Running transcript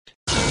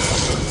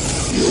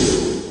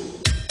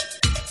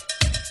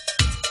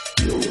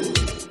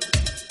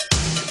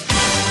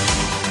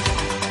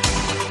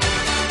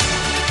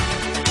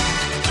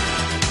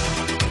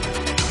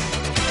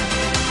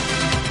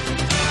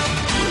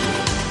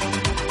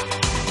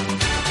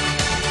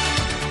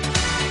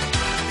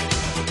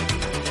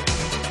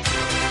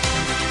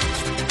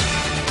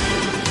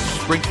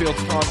Springfield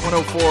Talk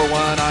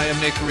 104.1. I am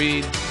Nick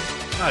Reed.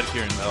 Not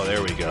here. Oh,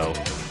 there we go.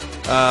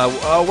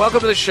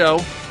 Welcome to the show.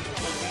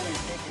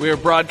 We are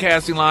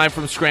broadcasting live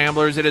from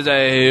Scramblers. It is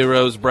a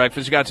Heroes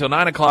Breakfast. You got till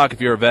 9 o'clock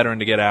if you're a veteran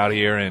to get out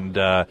here and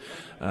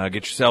get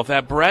yourself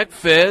that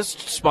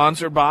breakfast.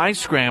 Sponsored by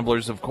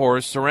Scramblers, of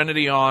course.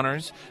 Serenity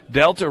Honors,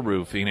 Delta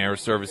Roofing, Air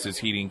Services,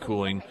 Heating,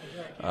 Cooling,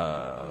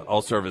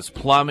 All Service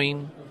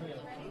Plumbing,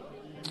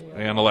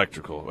 and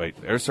Electrical. Wait,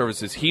 Air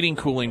Services, Heating,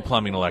 Cooling,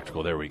 Plumbing,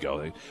 Electrical. There we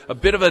go. A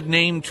bit of a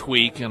name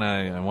tweak, and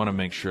I want to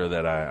make sure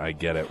that I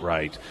get it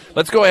right.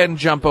 Let's go ahead and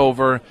jump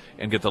over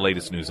and get the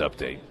latest news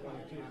update.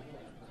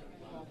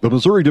 The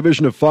Missouri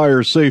Division of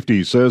Fire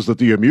Safety says that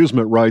the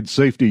Amusement Ride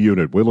Safety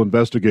Unit will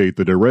investigate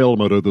the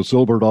derailment of the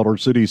Silver Dollar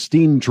City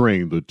steam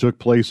train that took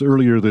place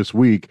earlier this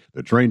week.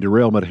 The train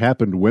derailment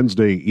happened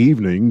Wednesday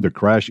evening. The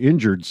crash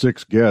injured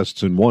 6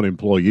 guests and 1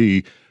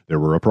 employee. There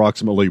were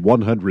approximately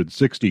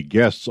 160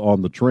 guests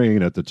on the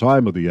train at the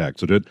time of the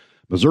accident.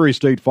 Missouri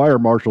State Fire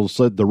Marshals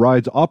said the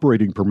ride's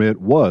operating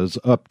permit was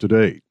up to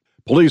date.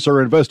 Police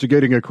are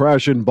investigating a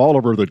crash in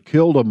Bolivar that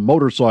killed a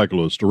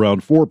motorcyclist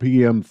around 4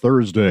 p.m.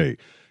 Thursday.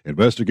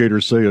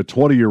 Investigators say a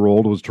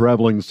 20-year-old was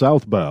traveling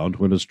southbound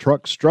when his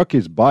truck struck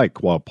his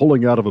bike while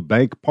pulling out of a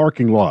bank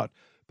parking lot.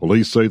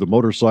 Police say the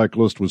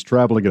motorcyclist was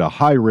traveling at a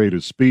high rate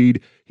of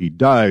speed. He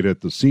died at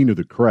the scene of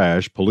the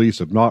crash. Police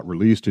have not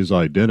released his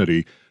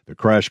identity. The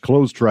crash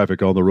closed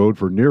traffic on the road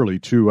for nearly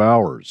 2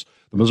 hours.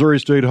 The Missouri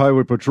State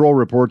Highway Patrol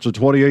reports a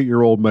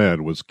 28-year-old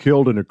man was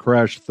killed in a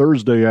crash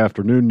Thursday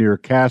afternoon near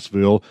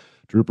Cassville.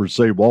 Troopers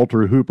say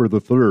Walter Hooper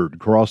III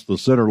crossed the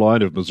center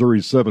line of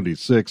Missouri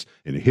 76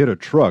 and hit a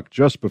truck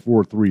just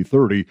before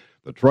 3:30.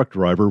 The truck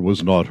driver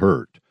was not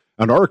hurt.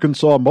 An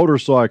Arkansas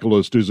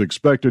motorcyclist is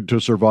expected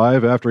to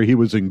survive after he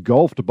was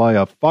engulfed by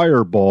a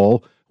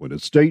fireball when a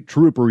state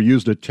trooper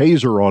used a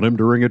taser on him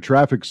during a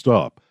traffic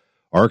stop.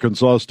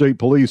 Arkansas State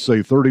Police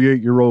say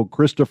 38-year-old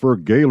Christopher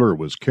Gaylor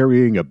was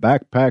carrying a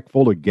backpack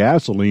full of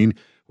gasoline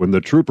when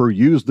the trooper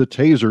used the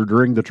taser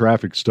during the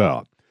traffic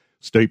stop.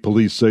 State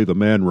police say the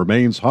man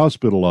remains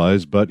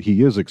hospitalized, but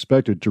he is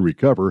expected to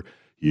recover.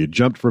 He had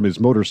jumped from his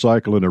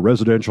motorcycle in a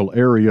residential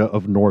area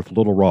of North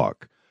Little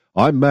Rock.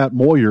 I'm Matt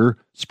Moyer,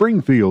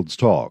 Springfield's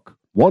Talk,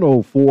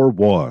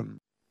 104.1.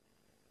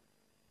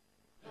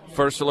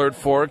 First alert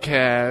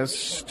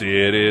forecast.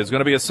 It is going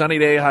to be a sunny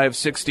day, high of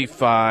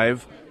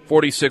 65,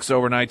 46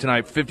 overnight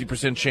tonight,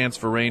 50% chance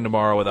for rain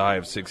tomorrow with a high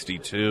of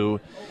 62.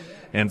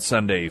 And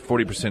Sunday,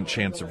 40%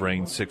 chance of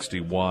rain,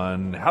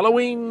 61.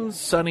 Halloween,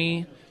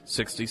 sunny,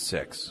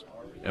 66.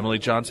 Emily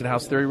Johnson,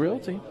 House Theory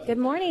Realty. Good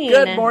morning.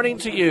 Good morning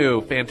to you.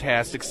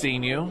 Fantastic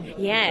seeing you.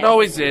 Yes. It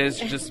always is.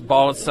 Just a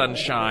ball of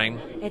sunshine.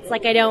 It's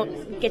like I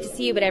don't get to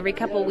see you but every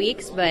couple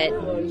weeks, but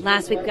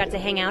last week we got to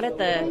hang out at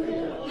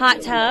the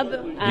hot tub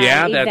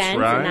yeah, event, that's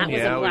right. and that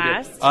was a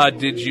blast.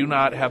 Did you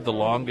not have the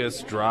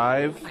longest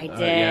drive? I did.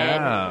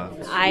 Yeah.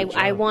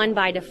 I won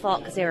by default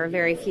because there were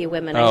very few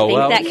women,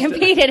 that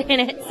competed in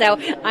it, so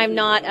I'm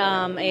not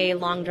a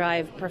long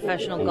drive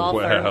professional golfer.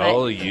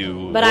 Well,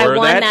 you but were I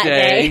won that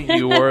day.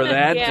 You were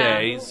that yeah.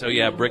 day. So,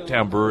 yeah,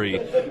 Bricktown Brewery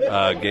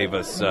gave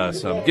us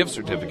some gift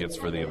certificates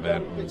for the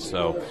event. And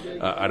so,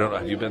 I don't know.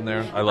 Have you been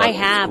there? I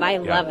have. I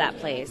love that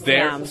place.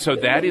 Yeah. So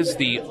that is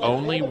the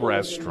only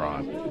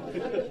restaurant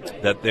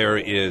that there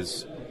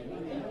is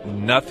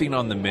nothing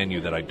on the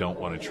menu that I don't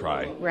want to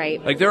try.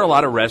 Right. Like, there are a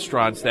lot of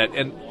restaurants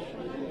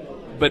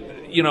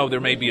but, you know, there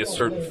may be a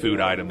certain food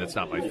item that's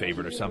not my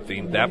favorite or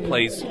something. That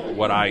place,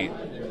 what I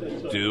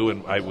do,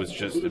 and I was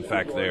just, in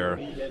fact, there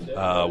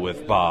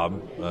with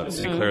Bob,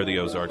 Sinclair of the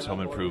Ozarks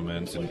Home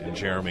Improvements, and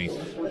Jeremy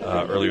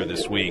earlier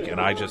this week, and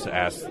I just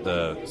asked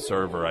the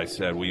server, I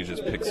said, will you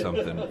just pick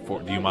something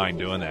do you mind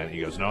doing that? And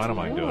he goes, no, I don't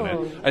mind doing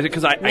it. I said,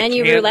 because I can't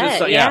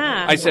roulette,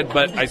 yeah. I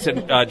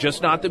said,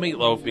 just not the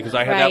meatloaf, because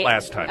I had that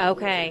last time.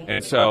 Okay.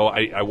 And so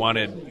I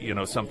wanted, you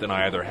know, something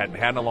I either hadn't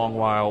had in a long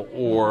while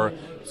or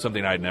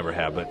something I'd never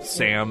had. But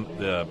Sam,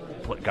 the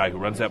guy who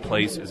runs that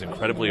place, is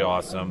incredibly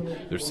awesome.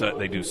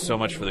 They do so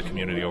much for the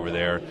community over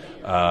there,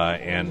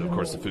 and of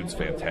course the food's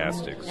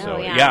fantastic. So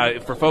yeah,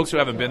 for folks who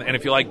haven't been, and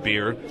if you like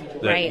beer,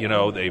 you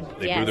know they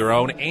brew their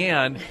own,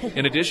 and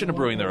in addition to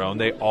brewing their own,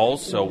 they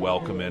also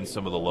welcome in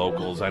some of the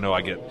locals. I know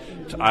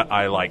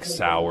I like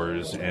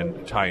sours,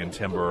 and Tie and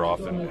Timber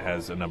often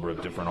has a number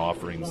of different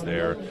offerings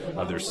there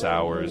of their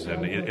sours,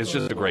 and it's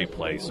just a great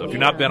place. So if you've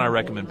not been, I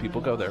recommend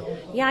people go there.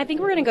 Yeah, I think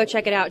we're going to go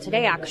check it out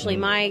today. Actually,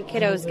 my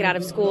kiddos get out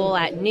of school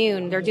at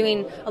noon. They're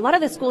doing a lot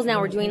of the schools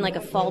now are doing like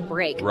a fall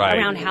break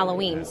around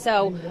Halloween.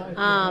 So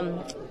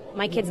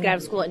my kids get out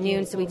of school at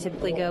noon, so we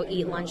typically go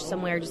eat lunch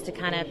somewhere just to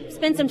kind of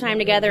spend some time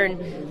together.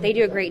 And they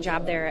do a great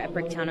job there at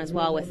Bricktown as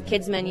well with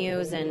kids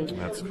menus and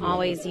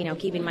always, you know,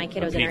 keeping my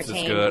kiddos entertained.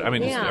 Pizza's good. I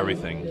mean, just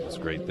everything is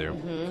great there.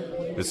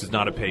 Mm-hmm. This is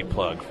not a paid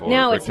plug for.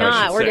 No, it's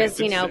not. We're just,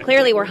 you know,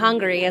 clearly we're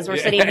hungry as we're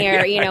sitting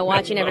here, you know,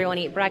 watching everyone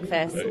eat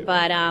breakfast.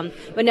 But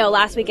no,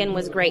 last weekend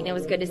was great, and it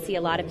was good to see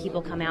a lot of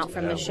people come out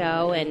from the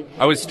show. And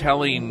I was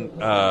telling, we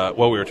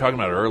were talking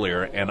about it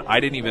earlier, and I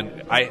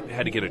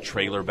had to get a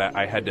trailer back.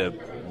 I had to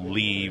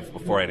leave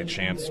before I had a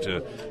chance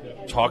to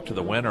talk to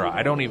the winner.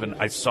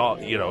 I saw,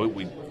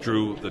 we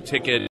drew the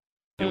ticket.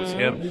 It was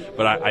him,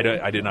 but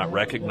I did not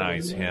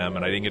recognize him,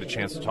 and I didn't get a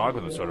chance to talk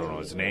with him, so I don't know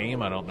his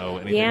name. I don't know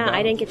anything about I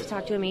him. didn't get to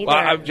talk to him either. Well,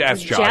 I've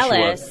asked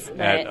Joshua. Jealous,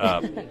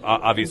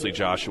 Obviously,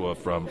 Joshua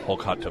from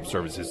Hulk Hot Tub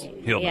Services,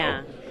 he'll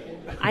know.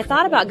 I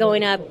thought about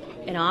going up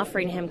and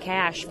offering him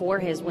cash for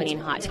his winning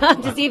hot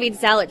tub to see if he'd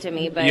sell it to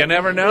me, but you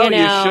never know. You should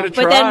have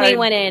tried. But then we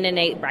went in and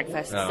ate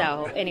breakfast. Oh.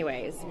 So,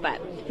 anyways,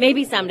 but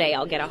maybe someday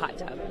I'll get a hot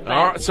tub.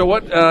 All right, so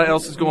what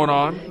else is going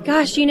on?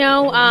 Gosh,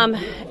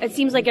 it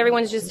seems like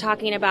everyone's just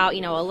talking about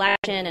election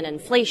and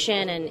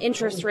inflation and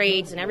interest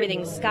rates and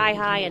everything's sky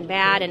high and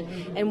bad,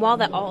 and while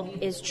that all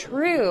is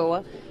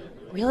true,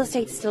 real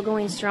estate's still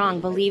going strong,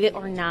 believe it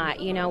or not.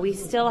 We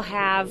still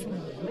have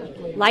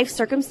life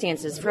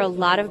circumstances for a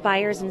lot of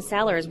buyers and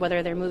sellers,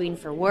 whether they're moving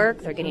for work,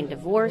 they're getting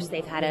divorced,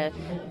 they've had a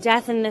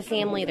death in the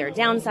family, they're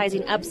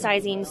downsizing,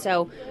 upsizing.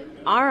 So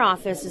our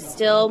office is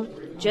still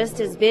just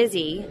as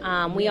busy.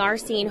 We are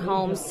seeing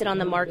homes sit on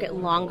the market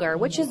longer,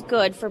 which is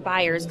good for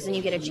buyers because then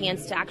you get a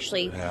chance to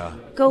actually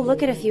go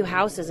look at a few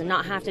houses and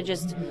not have to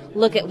just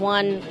look at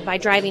one by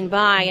driving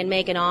by and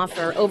make an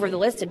offer over the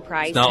listed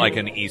price. It's not like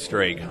an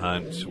Easter egg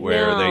hunt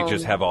where they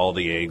just have all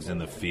the eggs in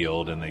the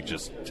field and they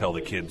just tell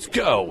the kids,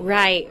 go.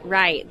 Right.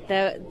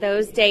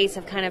 Those days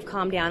have kind of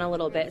calmed down a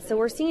little bit. So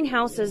we're seeing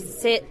houses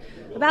sit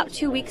about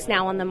 2 weeks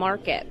now on the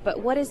market.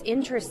 But what is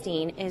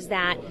interesting is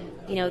that,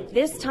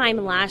 this time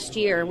last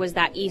year was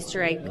that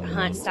Easter egg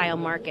hunt style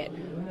market.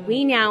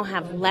 We now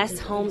have less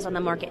homes on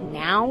the market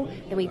now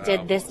than we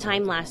did this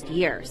time last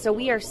year. So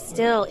we are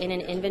still in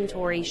an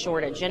inventory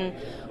shortage. And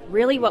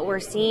really what we're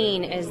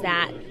seeing is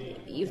that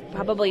you've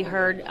probably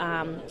heard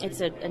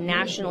it's a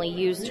nationally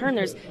used term.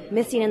 There's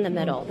missing in the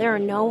middle. There are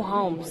no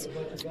homes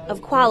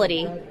of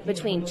quality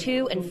between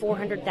 $200,000 and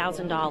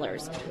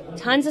 $400,000.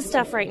 Tons of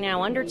stuff right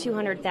now under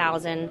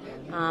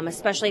 $200,000,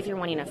 especially if you're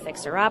wanting a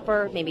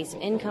fixer-upper, maybe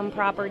some income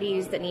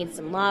properties that need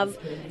some love,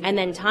 and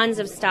then tons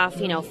of stuff,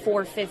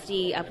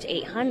 $450,000 up to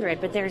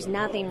 $800,000. But there's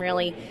nothing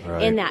really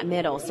in that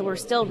middle. So we're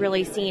still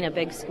really seeing a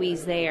big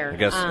squeeze there.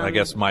 I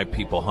guess my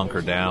people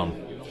hunker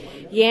down.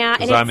 Yeah,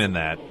 because I'm in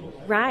that.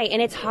 Right,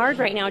 and it's hard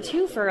right now,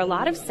 too, for a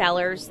lot of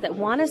sellers that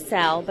want to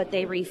sell, but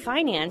they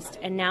refinanced,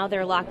 and now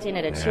they're locked in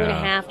at a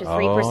 2.5% to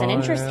 3%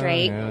 interest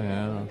rate.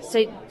 Yeah.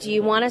 So do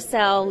you want to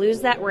sell,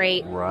 lose that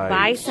rate,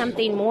 buy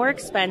something more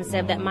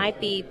expensive that might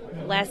be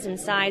less in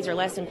size or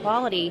less in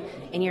quality,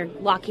 and you're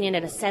locking in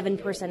at a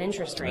 7%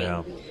 interest rate?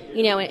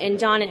 Yeah. And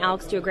Don and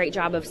Alex do a great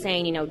job of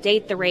saying,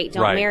 date the rate,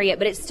 don't marry it,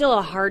 but it's still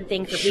a hard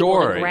thing for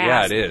people to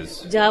grasp. Yeah, it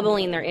is.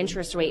 Doubling their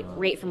interest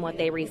rate from what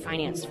they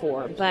refinanced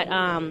for. But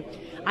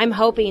I'm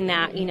hoping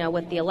that,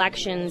 with the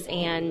elections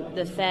and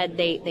the Fed,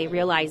 they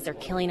realize they're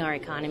killing our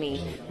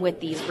economy with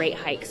these rate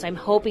hikes. I'm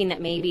hoping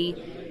that maybe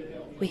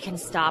we can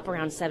stop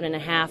around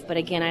 7.5. But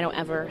again, I don't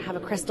ever have a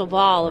crystal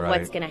ball of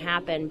what's going to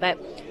happen. But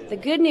the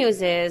good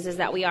news is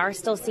that we are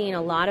still seeing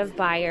a lot of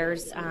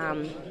buyers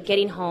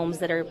getting homes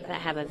that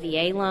have a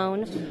VA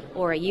loan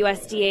or a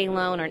USDA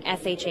loan or an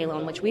FHA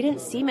loan, which we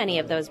didn't see many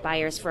of those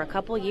buyers for a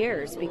couple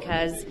years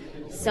because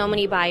so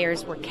many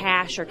buyers were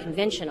cash or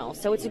conventional.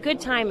 So it's a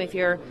good time if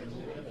you're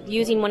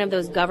using one of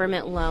those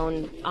government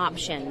loan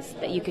options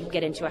that you could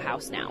get into a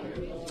house now.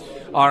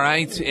 All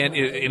right. And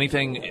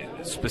anything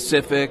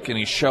specific,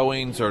 any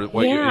showings or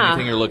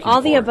anything you're looking for?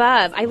 All the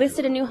above. I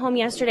listed a new home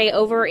yesterday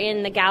over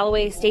in the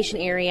Galloway Station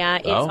area.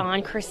 It's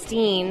on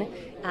Christine.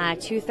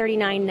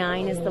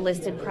 $239,900 is the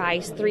listed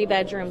price. 3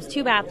 bedrooms,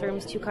 2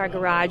 bathrooms, 2-car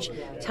garage,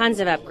 tons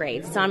of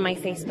upgrades. It's on my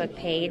Facebook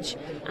page.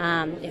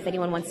 If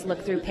anyone wants to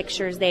look through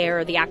pictures there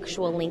or the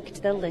actual link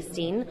to the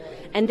listing.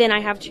 And then I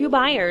have 2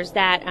 buyers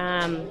that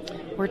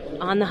were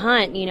on the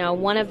hunt.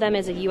 One of them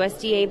is a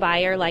USDA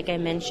buyer, like I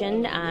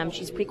mentioned.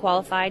 She's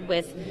pre-qualified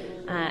with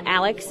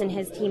Alex and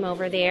his team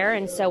over there.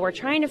 And so we're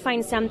trying to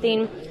find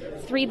something,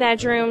 3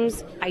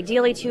 bedrooms,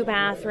 ideally 2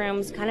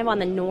 bathrooms, kind of on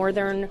the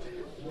northern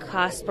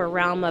cusp or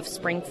realm of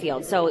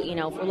Springfield. So,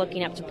 if we're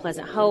looking up to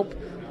Pleasant Hope,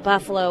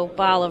 Buffalo,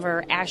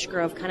 Bolivar, Ash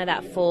Grove, kind of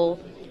that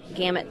full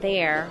gamut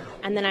there.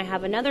 And then I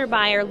have another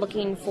buyer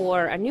looking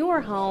for a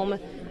newer home.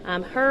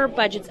 Her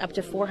budget's up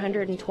to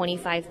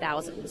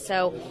 $425,000.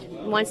 So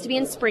wants to be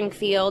in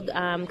Springfield,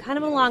 kind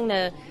of along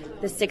the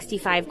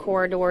 65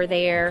 corridor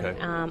there. Okay.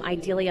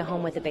 Ideally a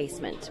home with a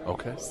basement.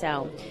 Okay.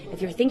 So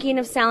if you're thinking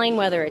of selling,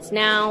 whether it's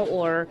now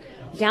or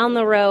down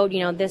the road,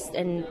 this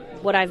and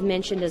what I've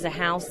mentioned is a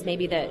house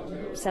maybe that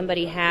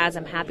somebody has,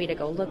 I'm happy to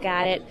go look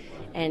at it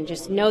and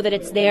just know that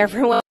it's there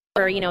for when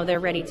they're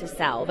ready to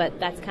sell. But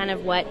that's kind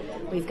of what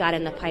we've got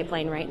in the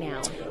pipeline right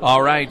now.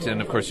 All right.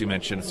 And, of course, you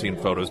mentioned seeing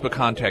photos, but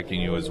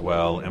contacting you as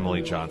well,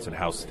 Emily Johnson,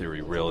 House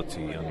Theory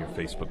Realty on your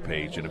Facebook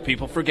page. And if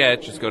people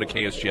forget, just go to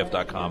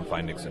ksgf.com,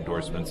 find Nick's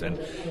endorsements, and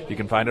you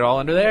can find it all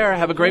under there.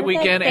 Have a great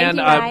weekend.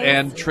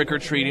 And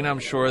trick-or-treating. I'm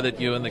sure that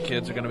you and the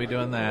kids are going to be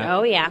doing that.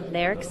 Oh, yeah.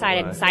 They're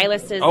excited.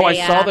 Silas is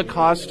I saw the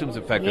costumes.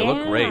 In fact, they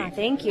look great.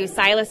 Thank you.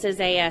 Silas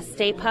is a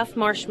Stay Puft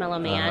Marshmallow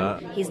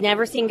Man. He's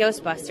never seen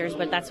Ghostbusters,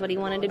 but that's what he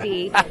wanted to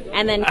be.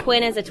 And then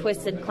Quinn is a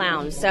twisted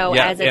clown. So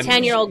Yeah, as a and-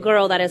 10-year-old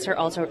girl, that is her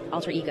alter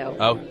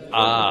ego.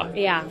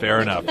 Yeah.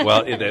 Fair enough.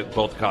 Well,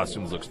 both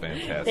costumes looks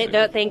fantastic.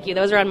 Thank you.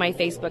 Those are on my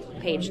Facebook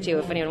page, too,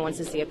 if anyone wants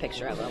to see a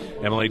picture of them.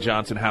 Emily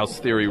Johnson, House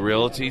Theory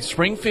Realty,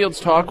 Springfield's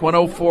Talk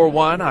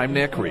 1041. I'm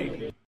Nick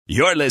Reed.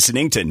 You're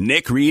listening to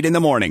Nick Reed in the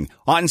Morning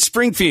on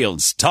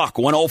Springfield's Talk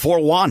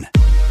 1041.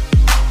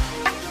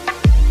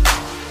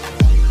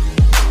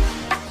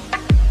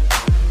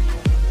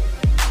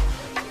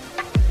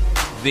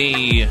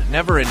 The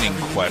never-ending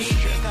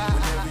question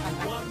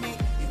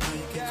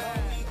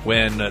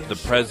when the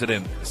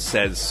president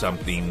says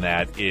something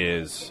that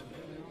is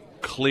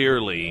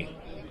clearly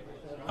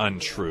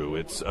untrue,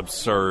 it's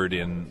absurd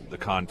in the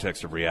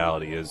context of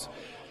reality, is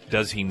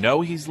does he know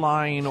he's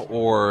lying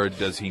or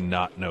does he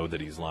not know that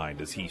he's lying?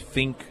 Does he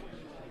think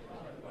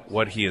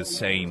what he is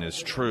saying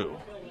is true?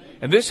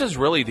 And this is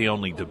really the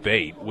only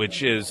debate,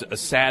 which is a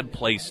sad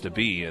place to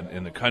be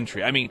in the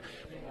country. I mean,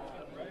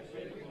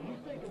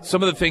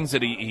 some of the things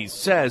that he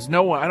says,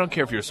 no, I don't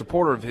care if you're a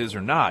supporter of his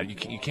or not.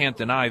 You can't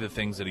deny the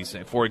things that he's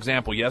saying. For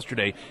example,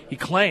 yesterday he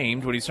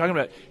claimed what he's talking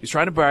about. He's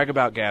trying to brag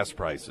about gas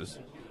prices.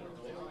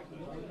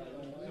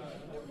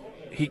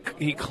 He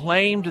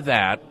claimed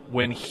that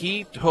when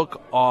he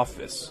took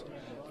office,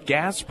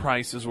 gas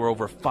prices were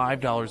over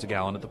 $5 a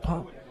gallon at the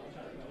pump.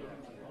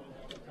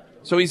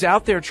 So he's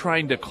out there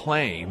trying to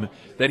claim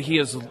that he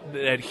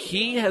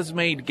has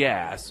made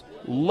gas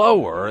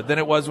lower than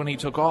it was when he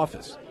took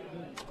office.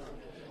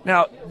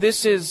 Now,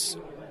 this is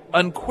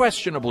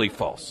unquestionably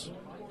false.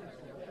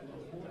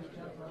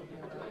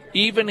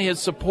 Even his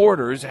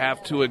supporters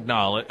have to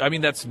acknowledge, I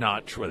mean, that's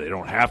not true. They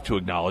don't have to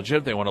acknowledge it.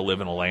 If they want to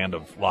live in a land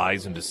of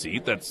lies and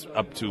deceit, that's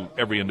up to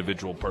every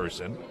individual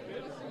person.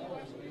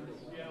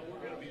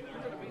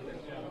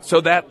 So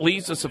that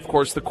leaves us, of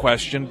course, the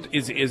question,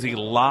 is he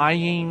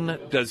lying?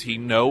 Does he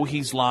know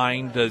he's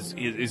lying?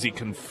 Is he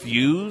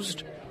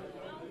confused?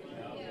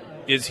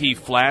 Is he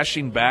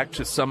flashing back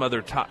to some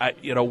other time?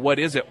 What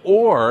is it?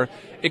 Or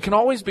it can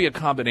always be a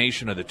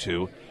combination of the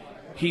two.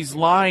 He's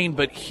lying,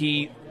 but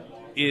he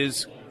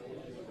is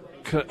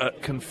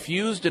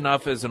confused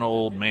enough as an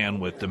old man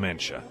with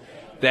dementia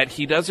that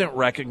he doesn't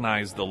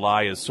recognize the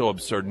lie is so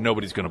absurd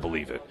nobody's going to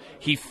believe it.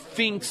 He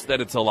thinks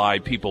that it's a lie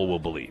people will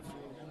believe.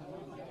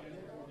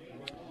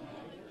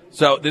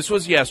 So this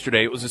was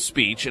yesterday. It was a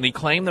speech, and he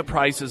claimed the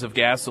prices of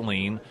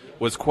gasoline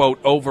was, quote,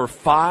 over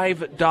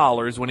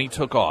 $5 when he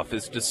took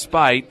office,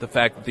 despite the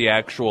fact that the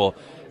actual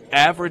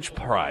average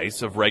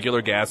price of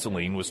regular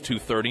gasoline was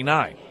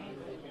 $2.39.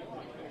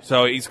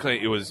 So he's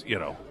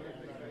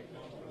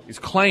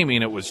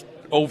claiming it was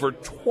over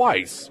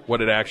twice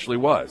what it actually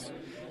was.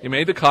 He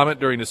made the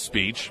comment during a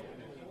speech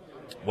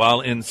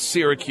while in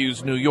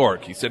Syracuse, New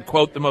York. He said,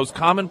 quote, the most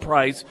common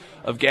price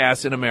of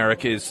gas in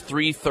America is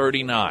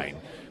 $3.39.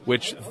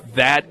 Which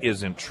that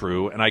isn't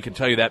true, and I can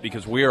tell you that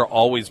because we are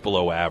always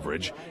below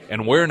average,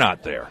 and we're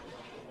not there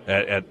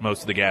at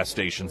most of the gas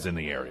stations in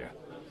the area.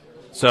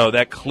 So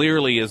that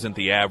clearly isn't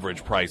the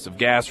average price of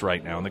gas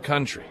right now in the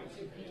country.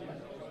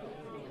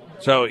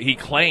 So he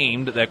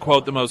claimed that,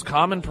 quote, the most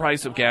common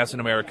price of gas in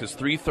America is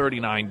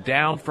 $3.39,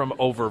 down from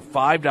over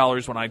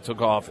 $5 when I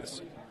took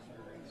office.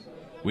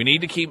 We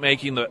need to keep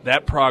making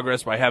that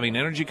progress by having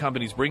energy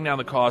companies bring down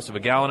the cost of a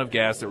gallon of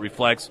gas that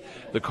reflects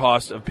the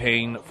cost of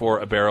paying for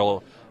a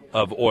barrel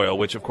of oil,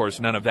 which, of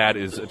course, none of that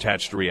is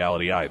attached to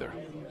reality either.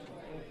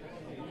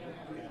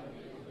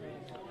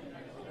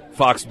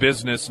 Fox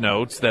Business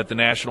notes that the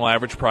national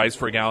average price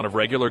for a gallon of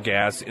regular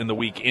gas in the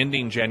week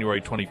ending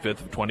January 25th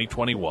of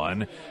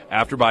 2021,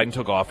 after Biden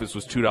took office,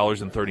 was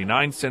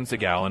 $2.39 a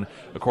gallon,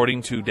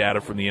 according to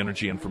data from the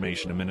Energy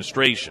Information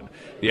Administration.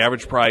 The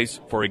average price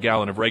for a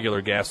gallon of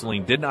regular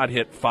gasoline did not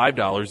hit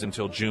 $5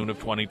 until June of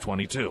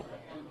 2022,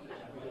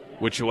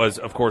 which was,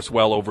 of course,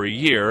 well over a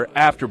year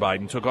after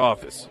Biden took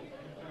office.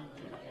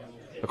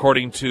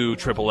 According to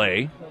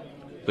AAA,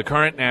 the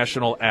current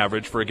national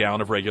average for a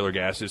gallon of regular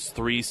gas is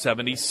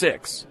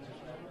 $3.76,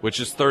 which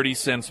is 30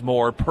 cents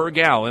more per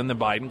gallon than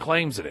Biden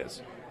claims it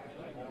is.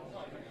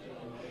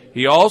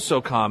 He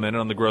also commented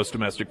on the gross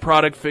domestic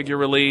product figure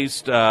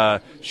released,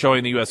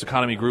 showing the U.S.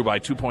 economy grew by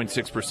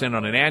 2.6%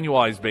 on an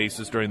annualized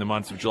basis during the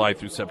months of July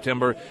through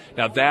September.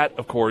 Now, that,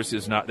 of course,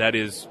 is not, that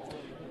is,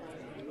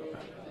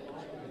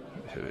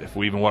 if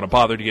we even want to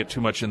bother to get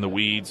too much in the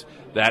weeds,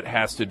 that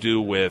has to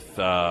do with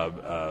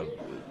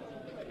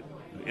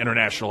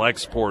international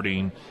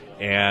exporting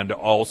and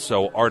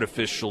also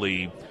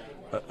artificially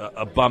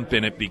a bump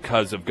in it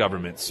because of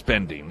government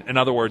spending. In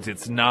other words,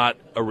 it's not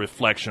a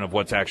reflection of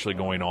what's actually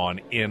going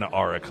on in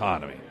our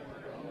economy.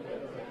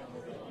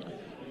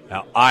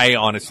 Now, I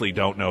honestly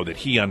don't know that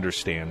he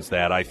understands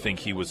that. I think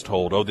he was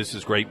told, oh, this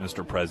is great,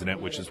 Mr.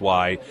 President, which is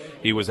why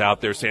he was out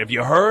there saying, have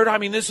you heard? I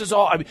mean, this is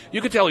all. I mean,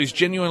 you could tell he's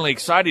genuinely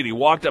excited. He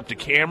walked up to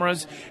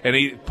cameras and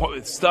he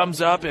put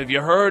thumbs up. Have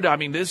you heard? I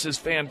mean, this is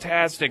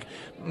fantastic.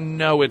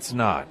 No, it's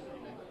not.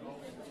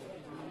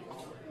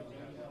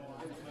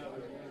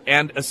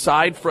 And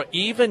aside from,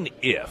 even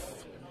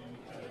if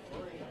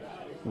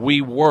we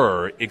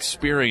were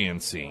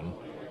experiencing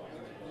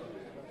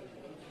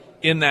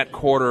in that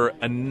quarter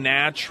a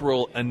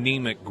natural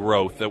anemic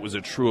growth that was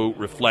a true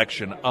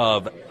reflection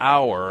of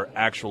our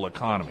actual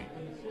economy.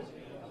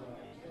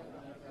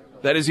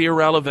 That is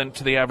irrelevant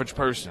to the average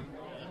person.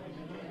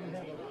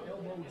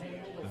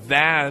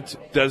 That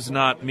does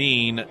not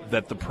mean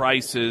that the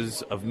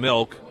prices of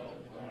milk,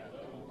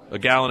 the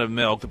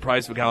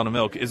price of a gallon of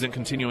milk isn't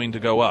continuing to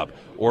go up,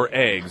 or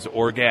eggs,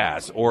 or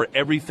gas, or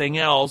everything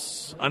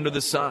else under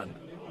the sun.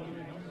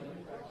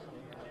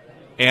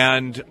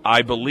 And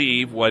I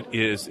believe what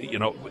is,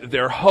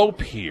 their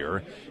hope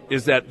here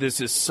is that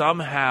this is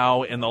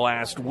somehow in the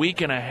last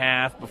week and a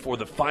half before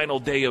the final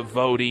day of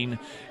voting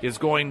is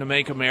going to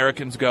make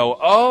Americans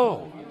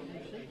go,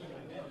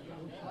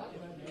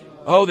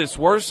 this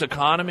worst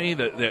economy,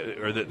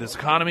 this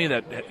economy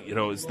that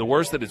is the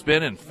worst that it's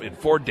been in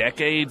 4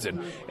 decades,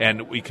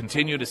 and we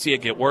continue to see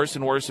it get worse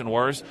and worse and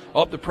worse.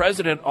 The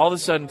president all of a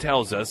sudden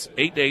tells us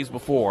 8 days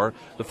before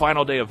the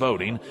final day of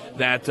voting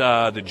that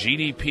the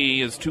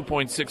GDP is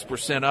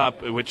 2.6%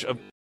 up, which,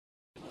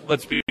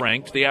 let's be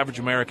frank, the average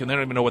American, they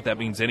don't even know what that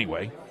means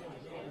anyway.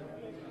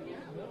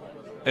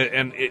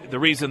 And the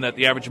reason that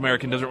the average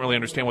American doesn't really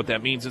understand what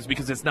that means is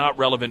because it's not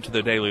relevant to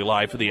the daily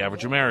life of the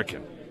average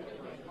American.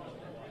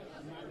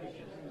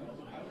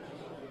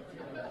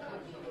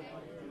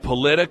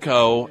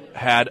 Politico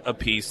had a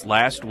piece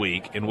last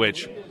week in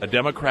which a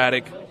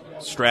Democratic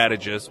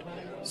strategist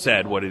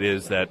said what it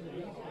is that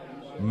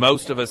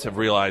most of us have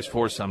realized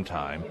for some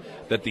time,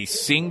 that the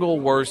single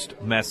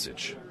worst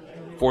message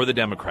for the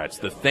Democrats,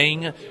 the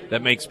thing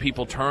that makes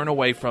people turn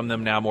away from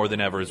them now more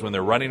than ever, is when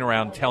they're running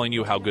around telling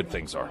you how good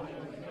things are.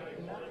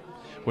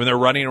 When they're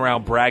running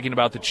around bragging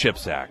about the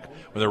CHIPS Act,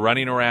 when they're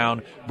running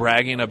around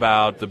bragging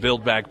about the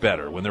Build Back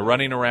Better, when they're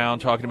running around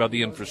talking about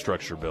the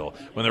infrastructure bill,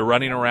 when they're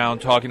running around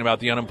talking about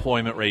the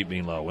unemployment rate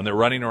being low, when they're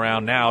running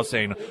around now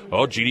saying,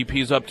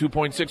 GDP is up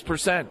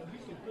 2.6%.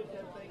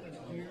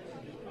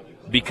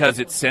 Because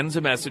it sends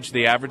a message to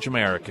the average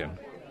American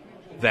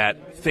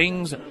that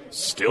things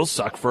still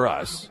suck for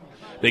us.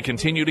 They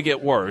continue to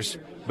get worse,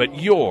 but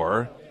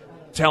you're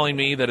telling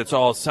me that it's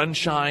all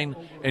sunshine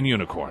and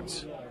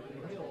unicorns.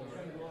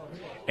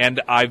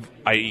 And I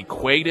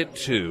equate it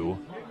to,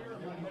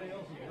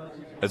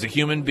 as a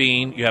human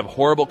being, you have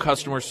horrible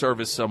customer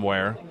service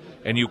somewhere,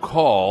 and you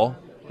call,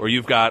 or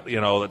you've got,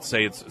 let's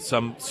say it's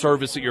some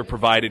service that you're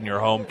provided in your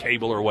home,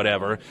 cable or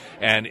whatever,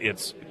 and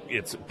it's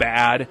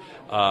bad.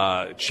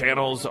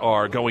 Channels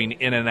are going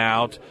in and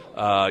out.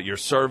 Your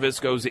service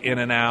goes in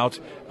and out.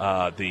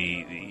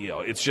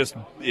 It's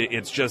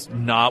just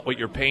not what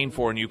you're paying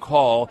for, and you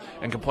call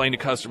and complain to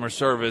customer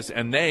service,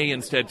 and they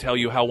instead tell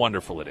you how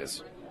wonderful it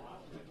is.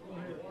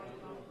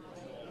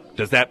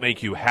 Does that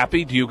make you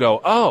happy? Do you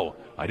go,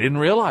 I didn't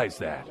realize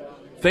that.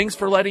 Thanks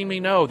for letting me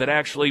know that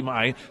actually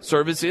my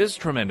service is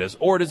tremendous.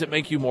 Or does it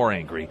make you more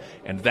angry?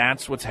 And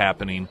that's what's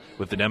happening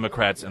with the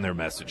Democrats and their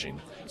messaging.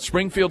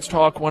 Springfield's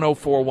Talk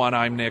 104.1,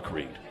 I'm Nick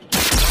Reed.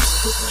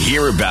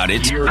 Hear about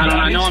it.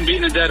 I know I'm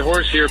beating a dead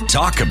horse here.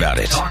 Talk about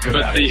it.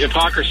 But the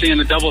hypocrisy and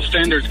the double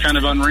standard is kind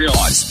of unreal.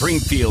 On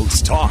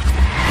Springfield's Talk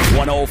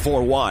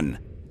 104.1.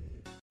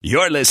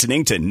 You're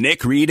listening to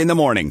Nick Reed in the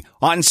Morning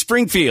on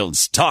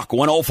Springfield's Talk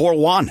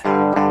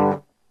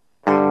 104.1.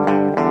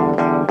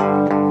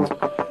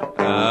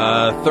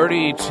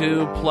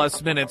 32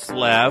 plus minutes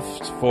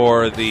left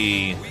for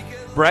the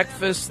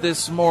breakfast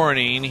this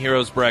morning.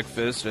 Heroes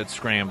Breakfast at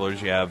Scramblers.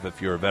 You have,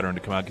 if you're a veteran,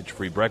 to come out and get your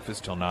free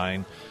breakfast till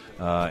 9.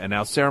 And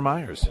now Sarah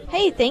Myers.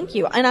 Hey, thank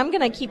you. And I'm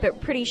going to keep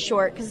it pretty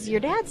short because your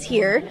dad's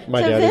here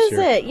My to dad visit. Is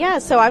here. Yeah,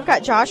 so I've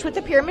got Josh with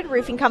the Pyramid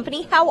Roofing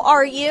Company. How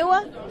are you?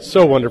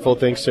 So wonderful.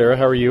 Thanks, Sarah.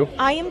 How are you?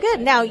 I am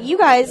good. Now, you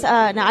guys,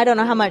 now I don't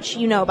know how much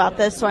you know about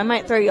this, so I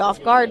might throw you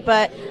off guard,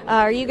 but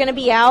are you going to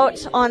be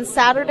out on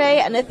Saturday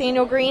at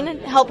Nathaniel Green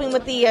helping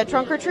with the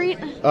trunk or treat?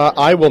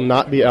 I will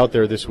not be out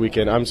there this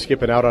weekend. I'm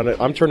skipping out on it.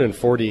 I'm turning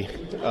 40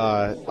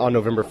 on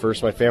November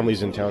 1st. My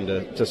family's in town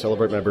to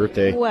celebrate my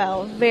birthday.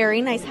 Well,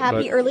 very nice.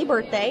 Happy early birthday.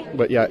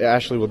 But yeah,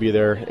 Ashley will be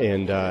there,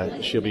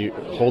 and she'll be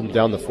holding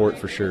down the fort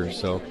for sure.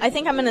 So I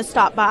think I'm going to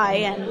stop by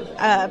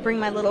and bring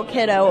my little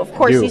kiddo. Of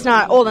course, he's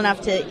not old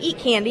enough to eat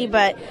candy,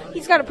 but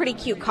he's got a pretty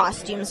cute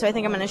costume, so I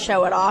think I'm going to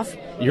show it off.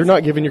 You're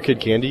not giving your kid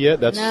candy yet?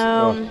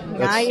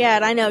 Not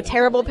yet. I know,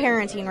 terrible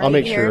parenting right I'll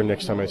make here. sure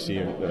next time I see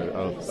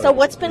you. So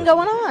what's been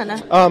going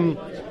on?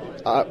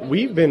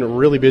 We've been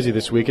really busy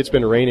this week. It's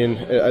been raining.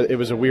 It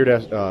was a weird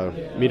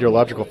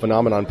meteorological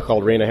phenomenon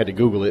called rain. I had to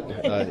Google it.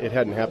 It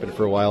hadn't happened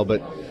for a while,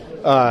 but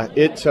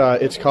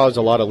it's caused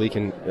a lot of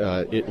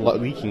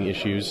leaking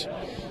issues,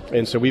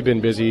 and so we've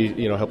been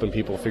busy, helping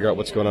people figure out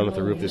what's going on with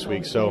the roof this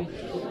week. So,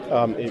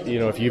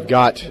 if you've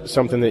got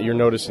something that you're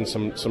noticing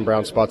some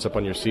brown spots up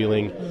on your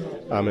ceiling,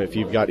 if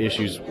you've got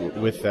issues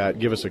with that,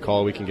 give us a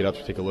call. We can get up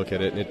to take a look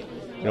at it.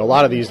 And a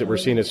lot of these that we're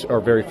seeing are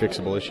very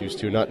fixable issues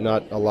too. Not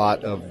a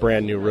lot of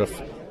brand new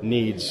roof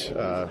needs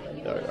are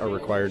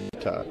required.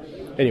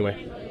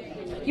 Anyway.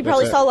 You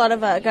probably saw a lot of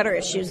gutter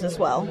issues as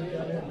well.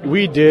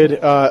 We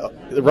did.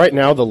 Right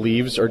now, the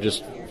leaves are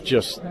just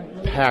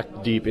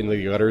packed deep in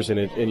the gutters, and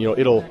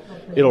it'll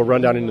it'll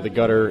run down into the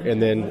gutter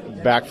and then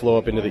backflow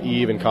up into the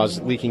eave and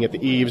cause leaking at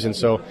the eaves. And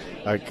so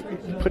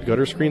put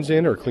gutter screens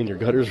in or clean your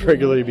gutters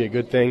regularly would be a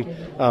good thing.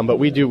 But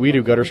we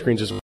do gutter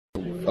screens as well,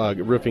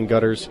 roofing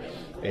gutters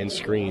and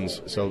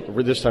screens. So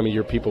this time of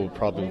year, people would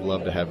probably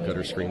love to have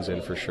gutter screens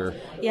in for sure.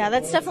 Yeah,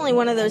 that's definitely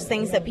one of those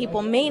things that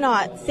people may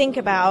not think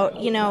about,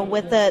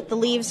 with the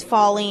leaves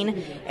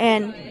falling,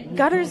 and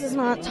gutters is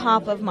not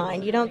top of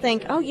mind. You don't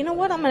think, oh, you know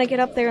what, I'm going to get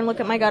up there and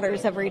look at my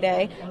gutters every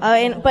day.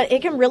 But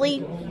it can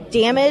really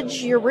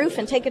damage your roof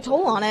and take a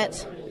toll on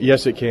it.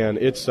 Yes, it can.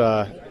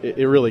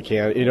 It really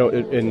can.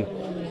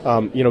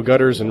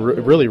 Gutters and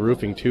really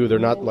roofing too, they're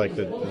not like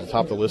the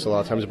top of the list a lot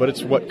of times, but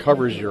it's what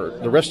covers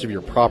the rest of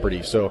your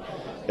property. So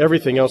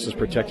everything else is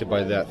protected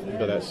by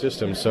that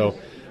system. So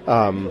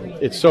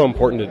it's so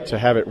important to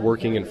have it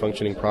working and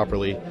functioning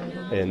properly.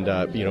 And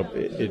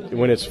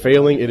when it's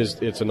failing,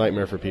 it's a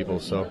nightmare for people.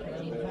 So.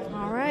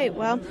 All right.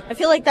 Well, I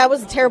feel like that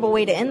was a terrible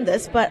way to end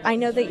this, but I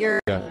know that your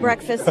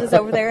breakfast is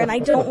over there, and I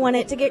don't want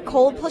it to get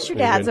cold. Plus, your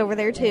dad's over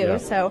there too,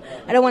 so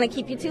I don't want to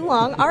keep you too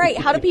long. All right.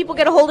 How do people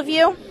get a hold of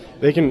you?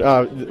 They can,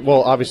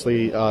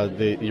 obviously,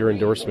 your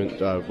endorsement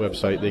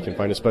website, they can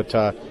find us, but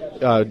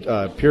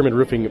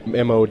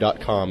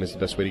pyramidroofingmo.com is the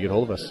best way to get a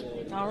hold of us.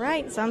 All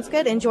right, sounds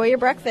good. Enjoy your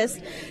breakfast.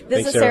 This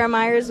Thanks, is Sarah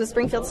Myers with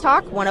Springfield's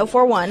Talk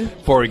 104.1.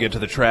 Before we get to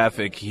the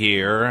traffic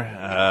here,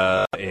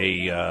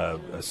 a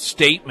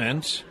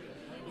statement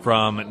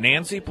from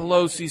Nancy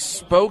Pelosi's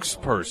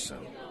spokesperson.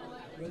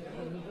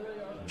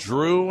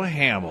 Drew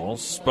Hamill,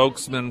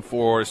 spokesman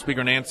for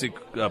Speaker Nancy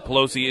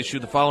Pelosi,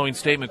 issued the following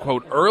statement,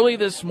 quote, "Early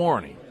this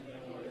morning,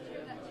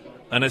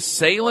 an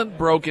assailant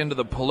broke into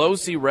the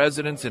Pelosi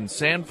residence in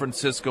San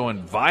Francisco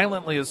and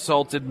violently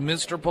assaulted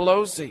Mr.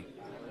 Pelosi.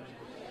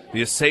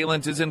 The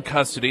assailant is in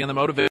custody, and the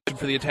motivation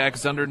for the attack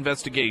is under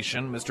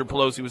investigation. Mr.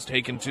 Pelosi was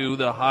taken to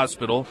the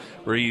hospital,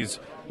 where he's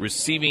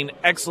receiving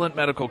excellent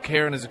medical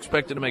care and is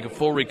expected to make a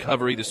full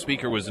recovery. The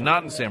Speaker was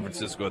not in San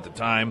Francisco at the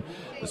time.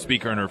 The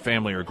Speaker and her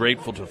family are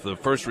grateful to the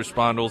first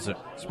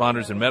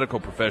responders and medical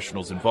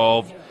professionals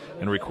involved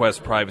and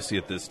request privacy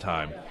at this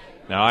time."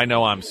 Now, I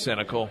know I'm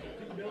cynical,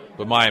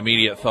 but my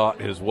immediate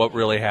thought is, what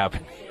really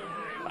happened?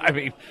 I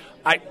mean,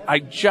 I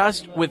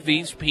just, with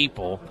these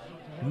people,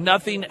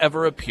 nothing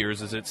ever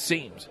appears as it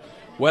seems.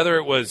 Whether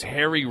it was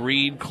Harry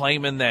Reid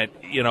claiming that,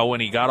 when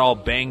he got all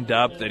banged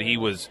up, that he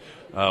was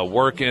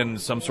working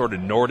some sort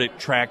of Nordic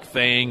track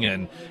thing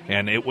and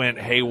it went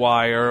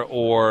haywire,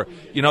 or,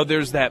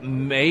 there's that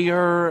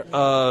mayor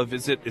of,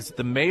 is it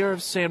the mayor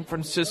of San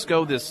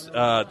Francisco, this,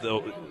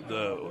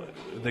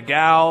 the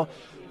gal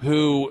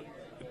who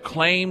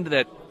claimed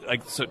that,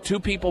 so two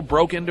people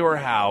broke into her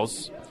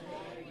house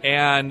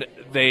and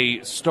they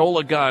stole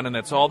a gun, and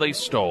that's all they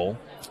stole.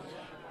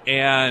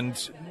 And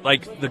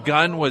the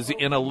gun was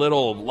in a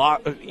little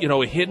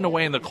hidden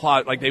away in the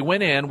closet. They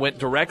went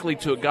directly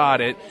to it,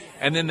 got it,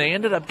 and then they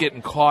ended up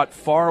getting caught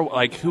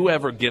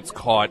whoever gets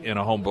caught in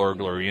a home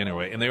burglary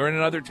anyway. And they were in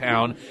another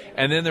town,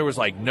 and then there was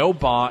no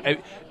bond.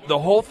 The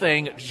whole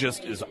thing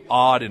just is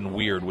odd and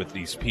weird with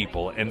these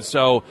people. And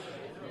so,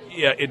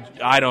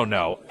 I don't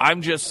know.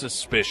 I'm just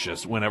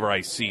suspicious whenever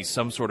I see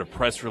some sort of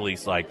press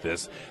release like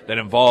this that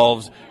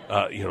involves,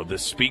 the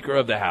Speaker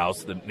of the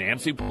House,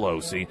 Nancy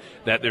Pelosi,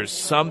 that there's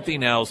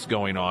something else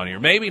going on here.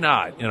 Maybe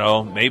not.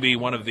 Maybe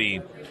one of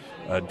the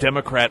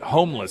Democrat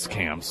homeless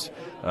camps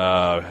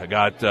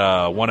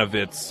got one of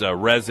its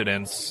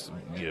residents,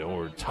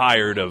 were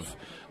tired of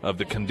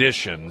the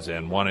conditions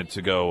and wanted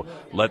to go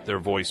let their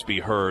voice be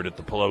heard at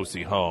the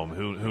Pelosi home.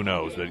 Who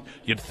knows? But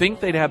you'd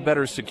think they'd have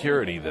better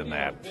security than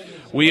that.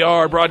 We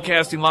are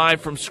broadcasting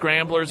live from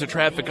Scramblers, a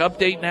traffic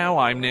update now.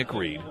 I'm Nick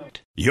Reed.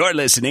 You're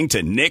listening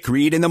to Nick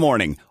Reed in the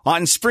Morning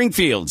on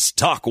Springfield's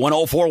Talk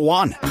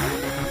 104.1.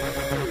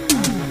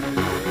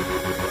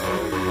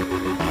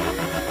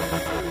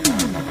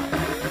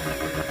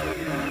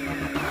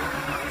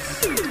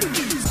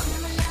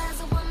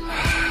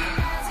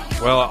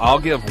 Well, I'll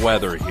give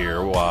weather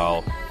here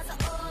while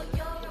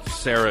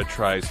Sarah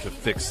tries to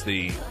fix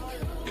the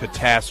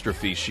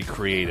catastrophe she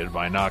created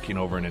by knocking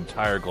over an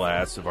entire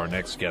glass of our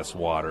next guest's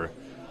water.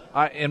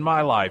 In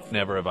my life,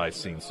 never have I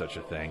seen such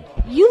a thing.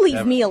 You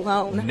leave me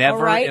alone. Never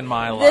all right? in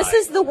my life. This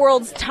is the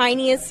world's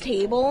tiniest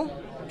table,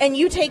 and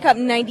you take up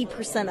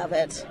 90% of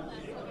it.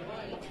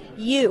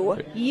 You.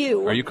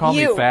 Are you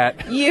calling me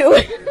fat? You.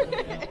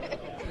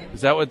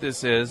 Is that what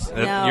this is?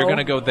 No. You're going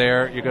to go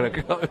there? You're going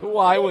to go...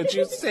 Why would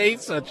you say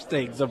such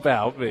things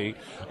about me?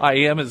 I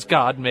am as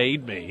God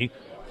made me.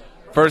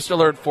 First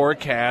Alert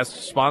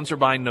Forecast, sponsored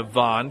by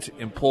Navant,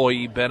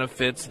 employee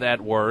benefits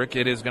that work.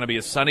 It is going to be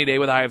a sunny day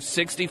with a high of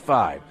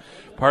 65.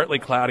 Partly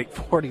cloudy,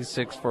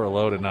 46 for a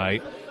low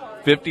tonight.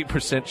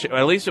 50%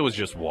 at least it was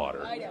just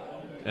water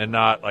and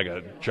not like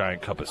a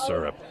giant cup of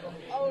syrup.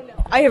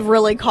 I have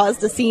really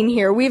caused a scene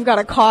here. We've got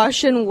a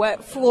caution,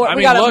 wet floor. I mean,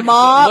 we got a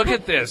mop. Look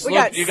at this. We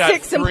Look, got you got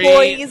 6 three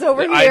employees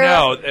over here. I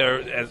know.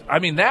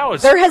 That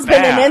was There has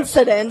been an fast.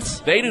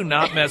 incident. They do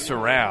not mess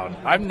around.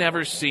 I've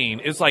never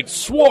seen. It's like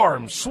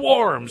swarm.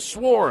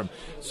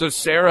 So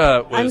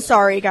Sarah was I'm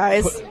sorry,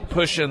 guys.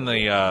 pushing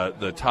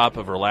the top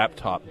of her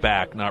laptop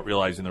back, not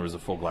realizing there was a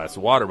full glass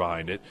of water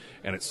behind it,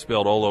 and it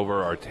spilled all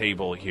over our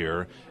table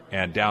here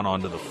and down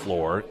onto the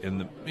floor in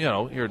the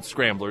here at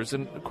Scramblers,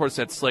 and of course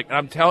that's slick. And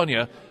I'm telling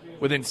you,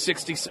 within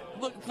 60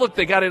 look,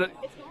 they got it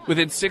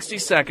within 60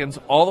 seconds.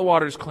 All the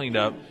water's cleaned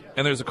up,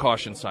 and there's a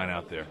caution sign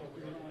out there.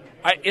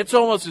 It's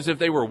almost as if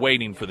they were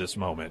waiting for this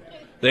moment.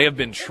 They have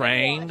been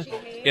trained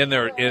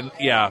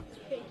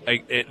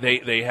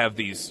They have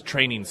these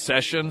training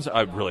sessions.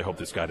 I really hope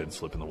this guy didn't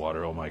slip in the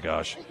water. Oh, my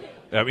gosh.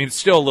 I mean, it's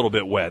still a little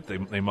bit wet.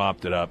 They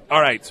mopped it up.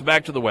 All right, so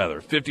back to the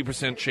weather.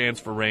 50% chance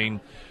for rain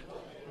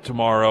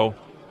tomorrow.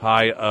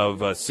 High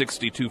of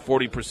 62,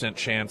 40%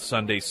 chance.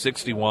 Sunday,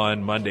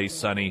 61. Monday,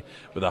 sunny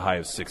with a high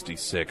of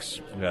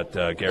 66. We got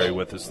Gary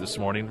with us this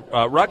morning.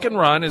 Ruck and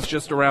Run is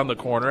just around the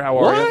corner. How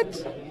are you?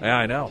 What? Yeah,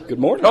 I know. Good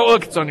morning. Oh,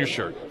 look, it's on your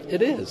shirt.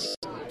 It is.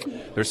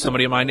 There's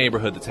somebody in my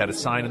neighborhood that's had a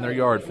sign in their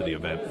yard for the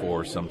event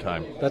for some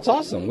time. That's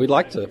awesome. We'd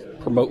like to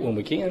promote when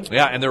we can.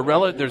 Yeah, and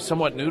they're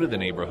somewhat new to the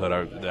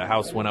neighborhood. The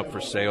house went up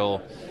for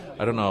sale,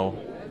 I don't know,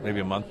 maybe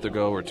a month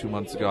ago or 2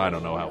 months ago. I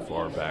don't know how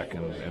far back.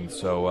 And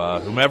so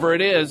whomever it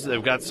is,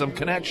 they've got some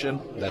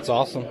connection. That's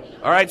awesome.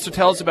 All right, so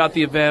tell us about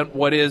the event.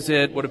 What is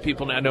it? What do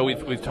people know? I know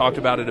we've talked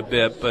about it a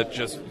bit, but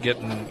just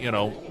getting,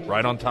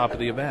 right on top of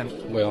the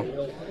event. Well,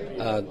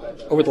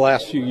 over the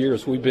last few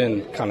years, we've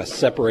been kind of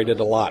separated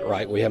a lot,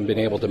 right? We haven't been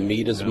able to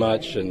meet as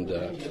much, and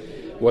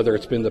whether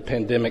it's been the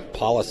pandemic,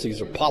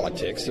 policies, or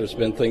politics, there's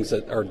been things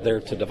that are there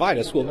to divide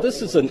us. Well,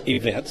 this is an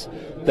event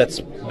that's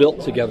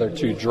built together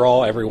to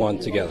draw everyone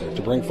together,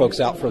 to bring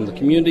folks out from the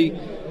community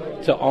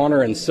to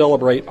honor and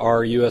celebrate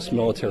our U.S.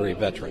 military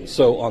veterans.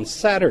 So on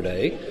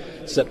Saturday,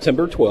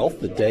 September 12th,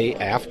 the day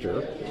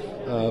after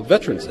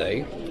Veterans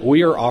Day,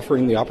 we are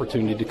offering the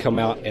opportunity to come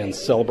out and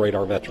celebrate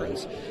our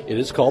veterans. It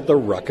is called the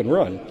Ruck and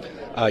Run.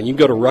 You can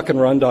go to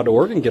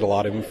ruckandrun.org and get a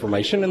lot of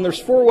information, and there's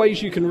 4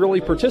 ways you can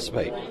really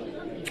participate.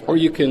 Or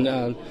you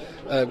can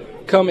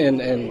come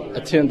and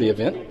attend the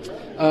event.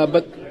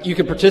 But you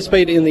can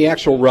participate in the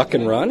actual Ruck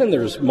and Run, and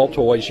there's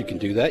multiple ways you can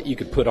do that. You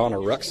could put on a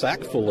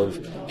rucksack full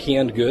of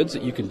canned goods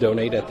that you can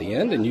donate at the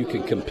end, and you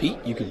can compete.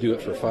 You can do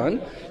it for fun.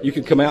 You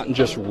can come out and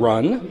just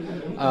run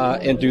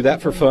and do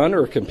that for fun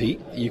or compete.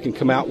 You can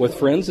come out with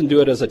friends and do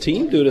it as a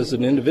team, do it as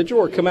an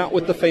individual, or come out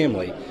with the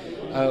family.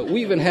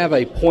 We even have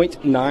a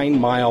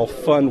 0.9-mile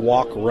fun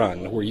walk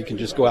run where you can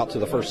just go out to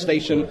the first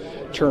station,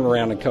 turn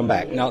around, and come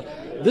back. Now,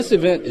 this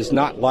event is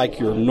not like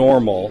your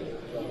normal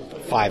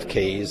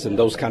 5Ks and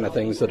those kind of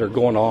things that are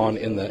going on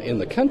in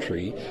the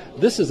country.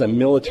 This is a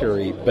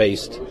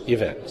military-based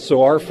event.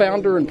 So our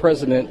founder and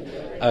president,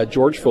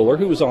 George Fuller,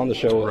 who was on the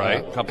show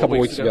a couple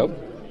weeks ago,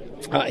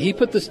 he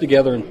put this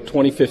together in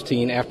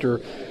 2015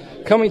 after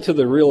coming to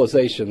the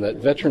realization that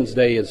Veterans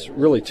Day is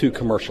really too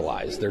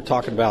commercialized. They're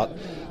talking about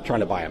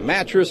trying to buy a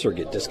mattress or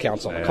get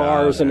discounts on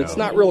cars, and it's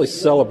not really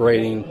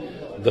celebrating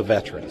the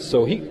veterans.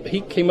 So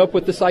he came up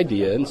with this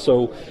idea, and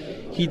so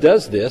he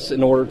does this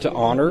in order to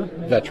honor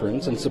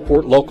veterans and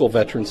support local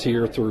veterans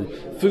here through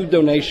food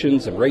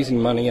donations and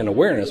raising money and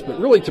awareness, but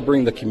really to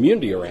bring the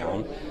community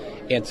around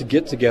and to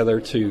get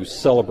together to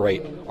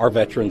celebrate our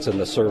veterans and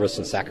the service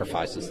and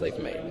sacrifices they've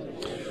made.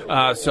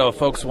 So if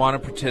folks want to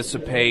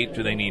participate,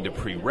 do they need to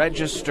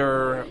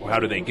pre-register? How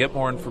do they get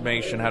more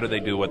information? How do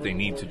they do what they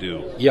need to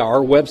do? Yeah,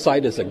 our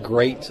website is a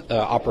great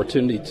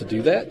opportunity to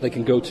do that. They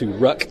can go to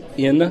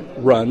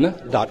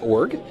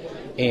ruckandrun.org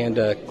and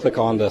click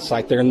on the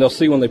site there, and they'll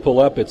see when they pull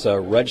up, it's a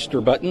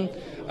register button.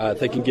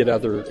 They can get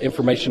other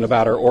information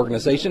about our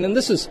organization. And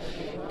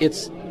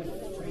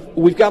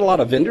we've got a lot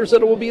of vendors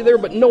that will be there,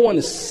 but no one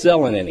is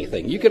selling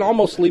anything. You can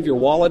almost leave your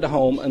wallet at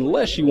home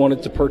unless you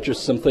wanted to purchase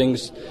some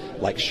things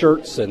like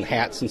shirts and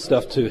hats and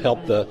stuff to help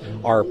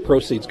our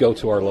proceeds go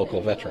to our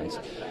local veterans.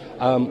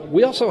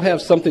 We also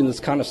have something that's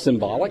kind of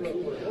symbolic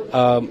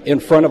in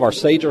front of our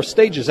stage. Our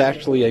stage is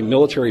actually a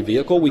military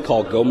vehicle we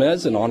call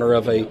Gomez in honor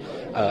of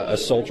a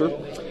soldier.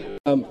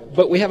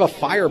 But we have a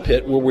fire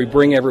pit where we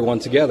bring everyone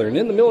together. And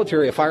in the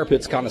military, a fire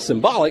pit's kind of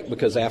symbolic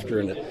because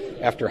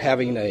after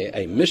having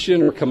a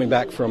mission or coming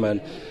back from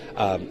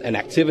an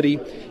activity,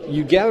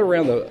 you gather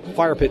around the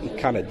fire pit and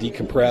kind of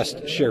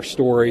decompress, share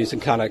stories,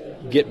 and kind of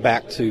get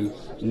back to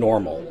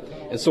normal.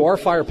 And so our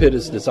fire pit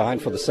is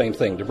designed for the same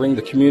thing, to bring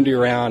the community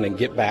around and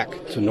get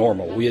back to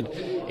normal. We'd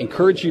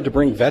encourage you to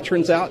bring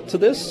veterans out to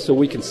this so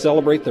we can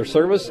celebrate their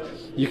service.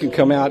 You can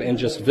come out and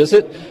just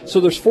visit. So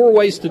there's 4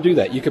 ways to do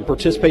that. You can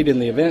participate in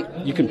the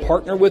event. You can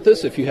partner with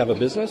us if you have a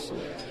business.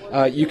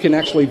 You can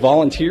actually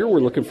volunteer. We're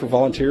looking for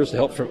volunteers to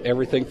help from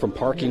everything from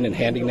parking and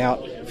handing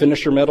out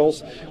finisher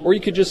medals. Or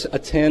you could just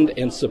attend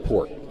and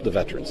support the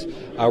veterans.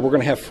 We're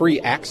going to have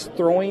free axe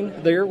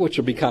throwing there, which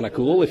will be kind of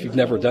cool. If you've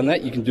never done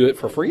that, you can do it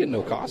for free at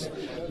no cost.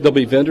 There'll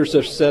be vendors that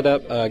are set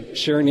up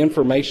sharing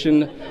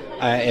information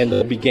and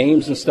there'll be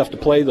games and stuff to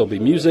play. There'll be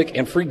music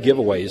and free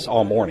giveaways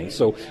all morning.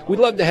 So we'd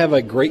love to have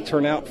a great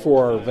turnout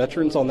for our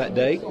veterans on that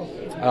day.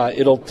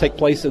 It'll take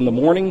place in the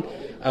morning.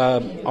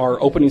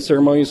 Our opening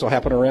ceremonies will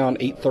happen around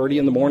 8:30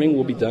 in the morning.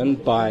 We'll be done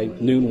by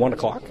noon, 1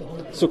 o'clock.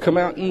 So come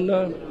out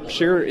and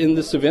share in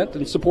this event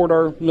and support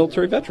our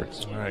military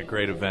veterans. All right,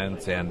 great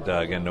event. And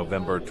again,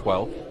 November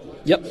 12th.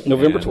 Yep,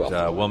 November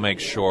 12th. We'll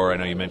make sure, I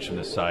know you mentioned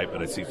the site,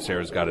 but I see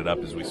Sarah's got it up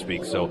as we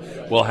speak, so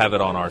we'll have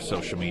it on our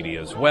social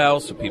media as well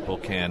so people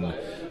can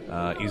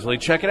easily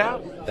check it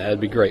out. That'd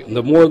be great. And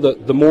the more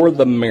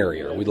the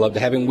merrier. We'd love to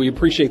have him. We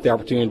appreciate the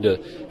opportunity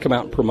to come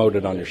out and promote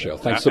it on your show.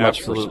 Thanks so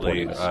much for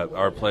supporting us.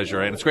 Our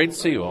pleasure, and it's great to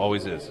see you.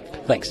 Always is.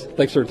 Thanks.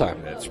 Thanks for your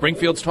time. At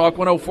Springfield's Talk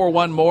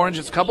 104.1 more in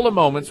just a couple of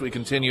moments. We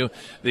continue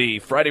the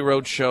Friday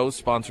Road Show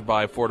sponsored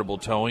by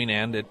Affordable Towing,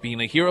 and it being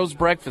a Heroes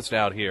Breakfast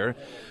out here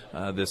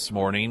this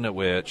morning,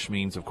 which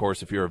means, of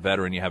course, if you're a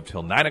veteran, you have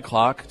till 9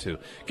 o'clock to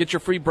get your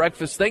free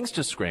breakfast thanks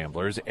to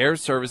Scramblers, Air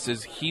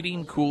Services,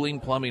 Heating, Cooling,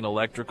 Plumbing,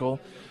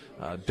 Electrical,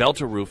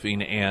 Delta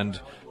Roofing,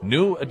 and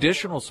new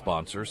additional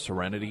sponsor,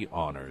 Serenity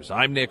Honors.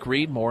 I'm Nick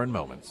Reed. More in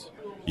moments.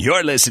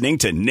 You're listening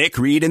to Nick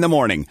Reed in the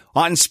Morning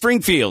on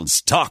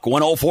Springfield's Talk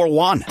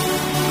 104.1.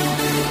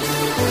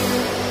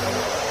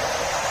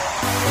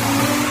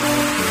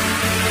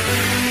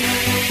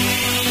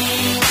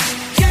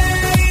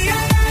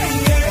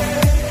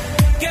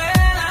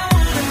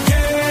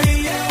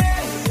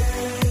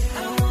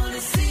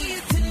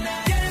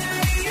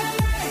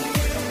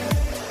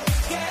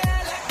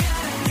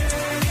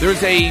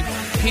 There's a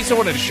piece I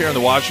wanted to share in the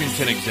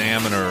Washington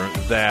Examiner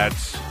that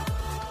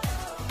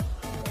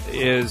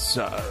is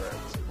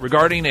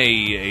regarding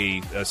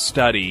a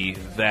study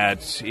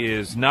that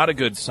is not a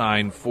good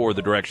sign for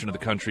the direction of the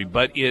country,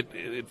 but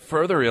it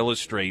further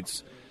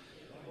illustrates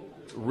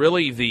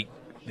really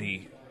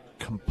the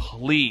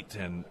complete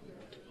and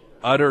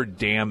utter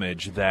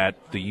damage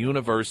that the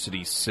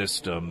university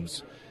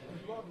systems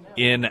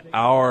in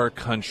our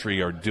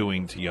country are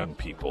doing to young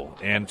people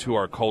and to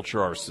our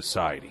culture, our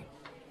society.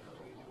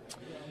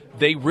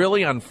 They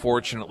really,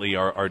 unfortunately,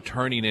 are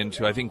turning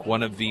into, I think,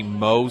 one of the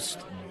most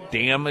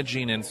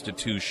damaging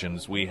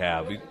institutions we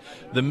have.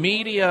 The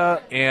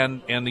media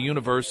and the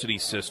university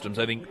systems,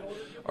 I think,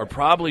 are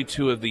probably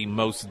two of the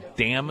most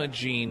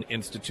damaging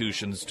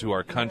institutions to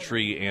our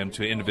country and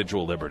to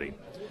individual liberty.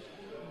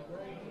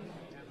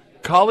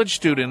 College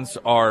students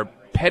are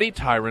petty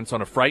tyrants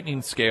on a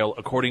frightening scale,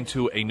 according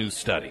to a new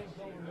study.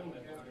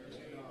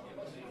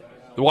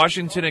 The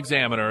Washington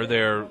Examiner,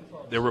 their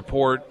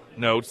report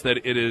notes that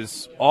it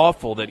is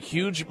awful that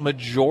huge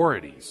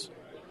majorities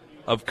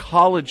of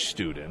college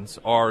students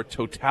are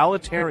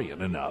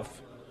totalitarian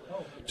enough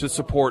to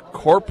support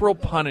corporal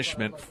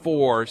punishment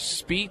for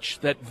speech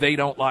that they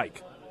don't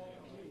like.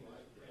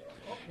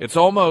 It's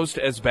almost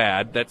as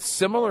bad that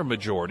similar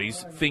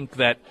majorities think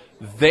that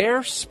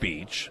their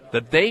speech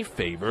that they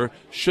favor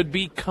should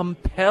be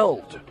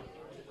compelled.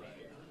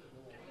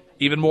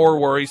 Even more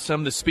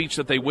worrisome, the speech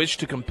that they wish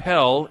to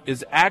compel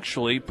is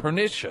actually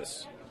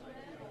pernicious.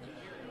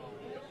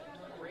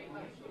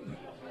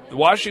 The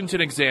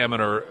Washington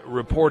Examiner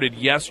reported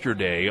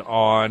yesterday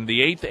on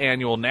the 8th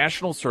Annual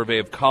National Survey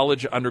of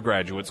College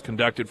Undergraduates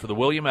conducted for the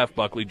William F.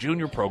 Buckley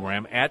Jr.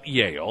 program at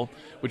Yale,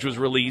 which was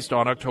released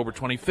on October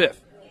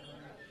 25th.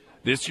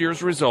 This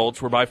year's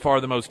results were by far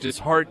the most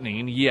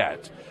disheartening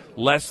yet.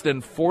 Less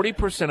than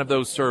 40% of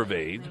those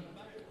surveyed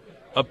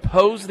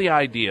oppose the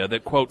idea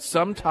that, quote,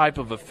 some type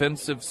of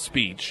offensive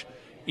speech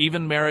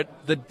even merit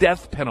the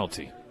death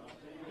penalty.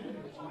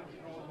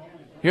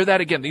 Hear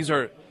that again.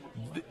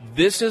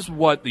 This is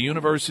what the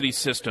university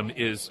system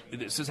is.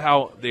 This is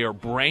how they are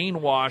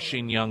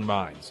brainwashing young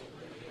minds,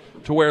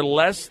 to where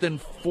less than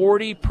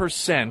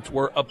 40%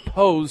 were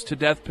opposed to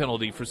death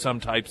penalty for some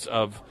types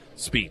of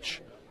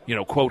speech,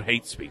 quote,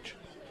 hate speech.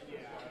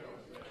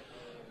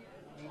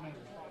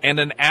 And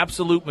an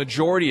absolute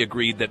majority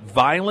agreed that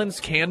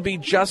violence can be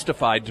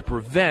justified to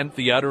prevent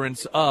the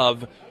utterance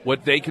of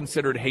what they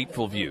considered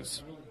hateful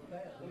views.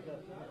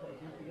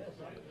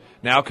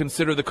 Now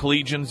consider the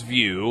collegian's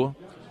view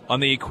on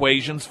the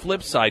equation's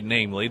flip side,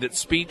 namely that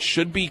speech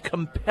should be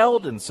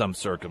compelled in some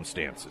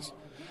circumstances.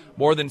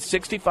 More than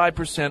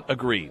 65%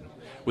 agreed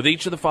with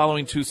each of the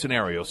following two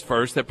scenarios.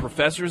 First, that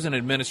professors and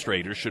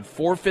administrators should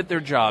forfeit their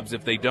jobs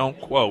if they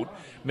don't, quote,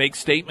 make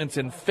statements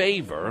in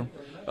favor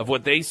of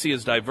what they see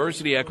as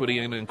diversity, equity,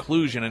 and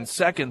inclusion. And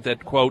second,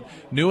 that, quote,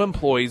 new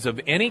employees of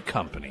any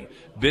company,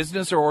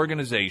 business, or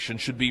organization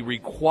should be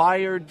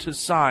required to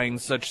sign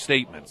such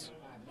statements.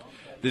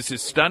 This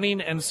is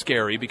stunning and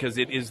scary because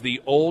it is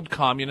the old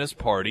Communist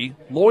Party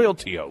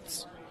loyalty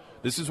oaths.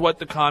 This is what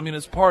the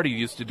Communist Party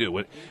used to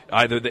do.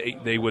 Either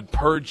they would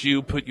purge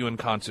you, put you in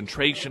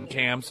concentration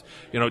camps,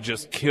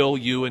 just kill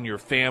you and your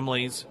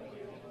families.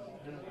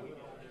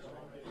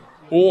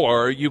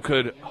 Or you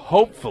could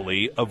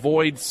hopefully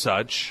avoid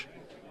such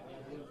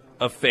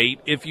a fate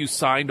if you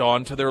signed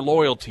on to their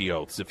loyalty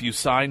oaths, if you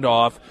signed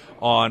off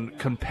on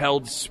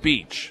compelled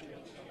speech.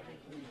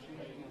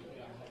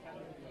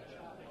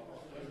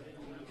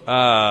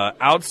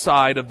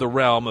 outside of the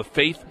realm of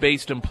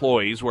faith-based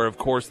employees, where, of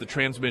course, the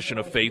transmission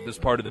of faith is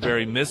part of the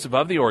very missive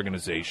of the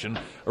organization,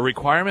 a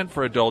requirement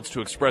for adults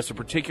to express a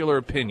particular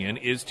opinion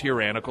is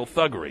tyrannical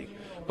thuggery.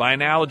 By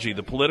analogy,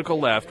 the political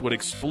left would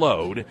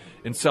explode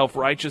in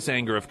self-righteous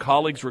anger if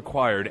colleagues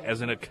required,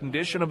 as in a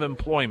condition of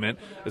employment,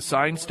 a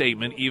signed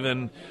statement,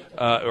 even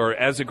or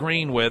as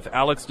agreeing with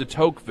Alex de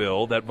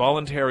Tocqueville, that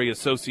voluntary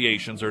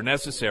associations are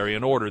necessary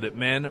in order that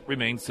men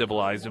remain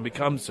civilized and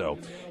become so.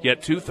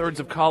 Yet 2/3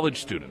 of college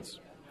students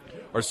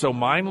are so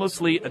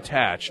mindlessly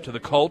attached to the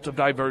cult of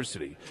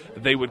diversity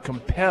that they would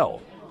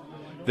compel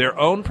their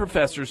own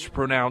professors to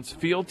pronounce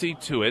fealty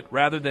to it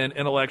rather than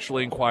intellectual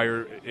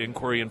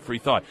inquiry and free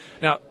thought.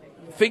 Now,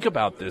 think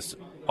about this.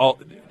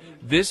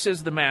 This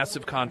is the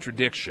massive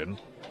contradiction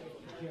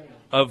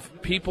of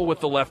people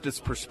with the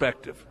leftist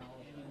perspective.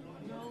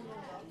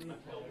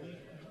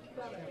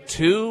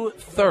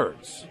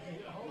 2/3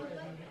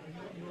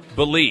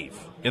 believe,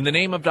 in the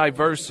name of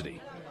diversity,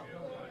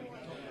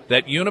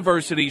 that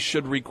universities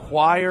should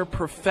require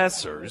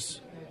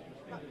professors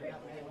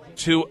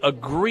to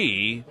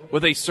agree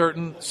with a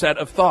certain set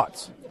of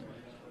thoughts.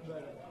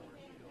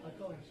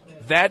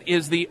 That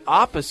is the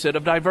opposite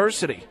of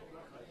diversity.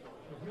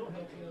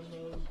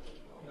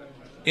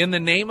 In the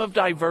name of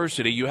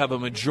diversity, you have a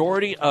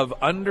majority of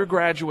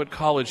undergraduate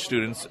college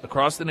students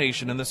across the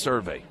nation in the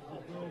survey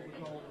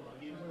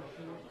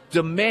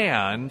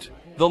demand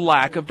the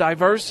lack of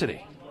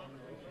diversity.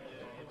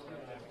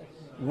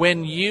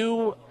 When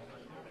you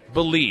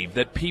believe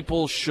that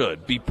people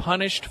should be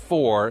punished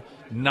for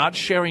not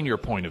sharing your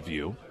point of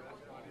view,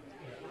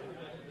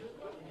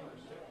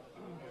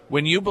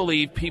 when you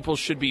believe people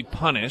should be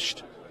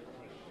punished,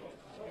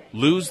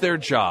 lose their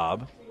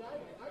job,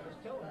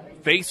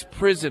 face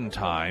prison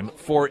time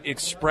for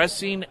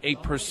expressing a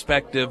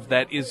perspective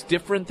that is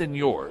different than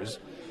yours,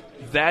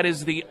 that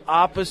is the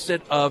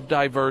opposite of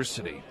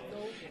diversity.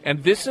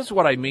 And this is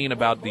what I mean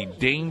about the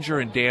danger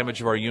and damage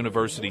of our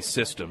university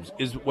systems,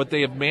 is what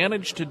they have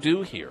managed to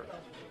do here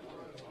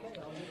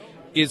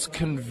is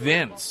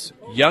convince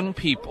young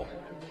people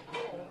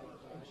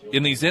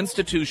in these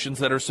institutions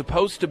that are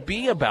supposed to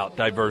be about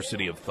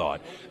diversity of thought,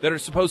 that are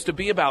supposed to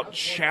be about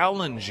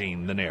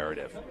challenging the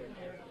narrative,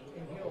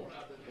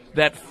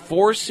 that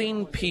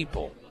forcing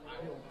people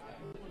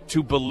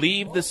to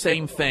believe the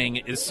same thing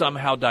is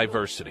somehow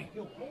diversity.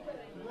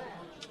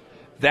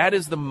 That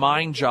is the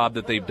mind job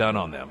that they've done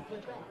on them.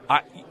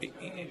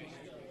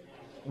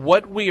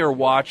 What we are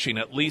watching,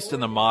 at least in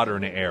the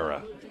modern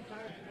era,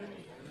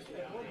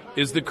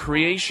 is the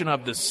creation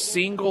of the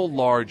single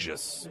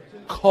largest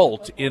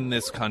cult in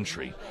this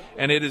country,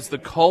 and it is the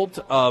cult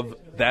of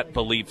that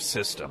belief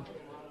system.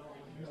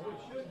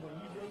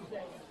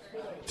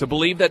 To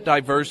believe that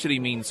diversity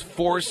means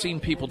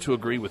forcing people to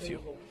agree with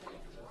you.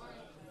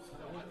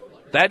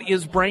 That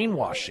is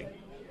brainwashing.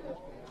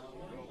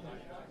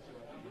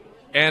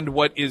 And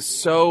what is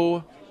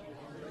so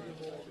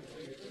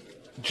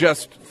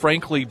just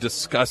frankly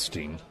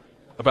disgusting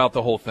about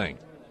the whole thing,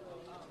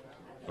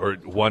 or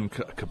one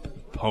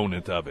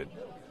component of it,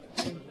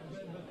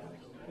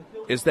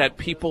 is that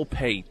people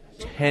pay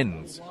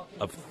tens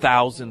of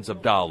thousands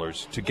of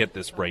dollars to get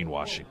this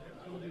brainwashing.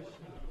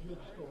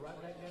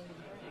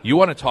 You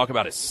want to talk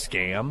about a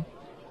scam?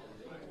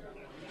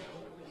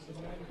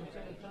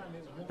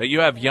 That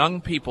you have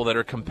young people that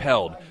are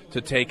compelled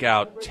to take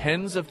out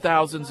tens of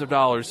thousands of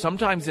dollars,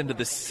 sometimes into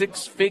the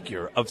six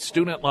figure of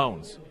student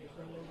loans,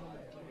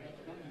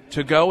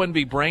 to go and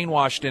be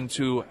brainwashed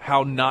into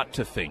how not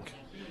to think,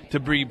 to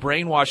be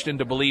brainwashed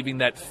into believing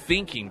that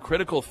thinking,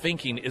 critical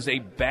thinking, is a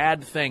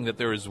bad thing, that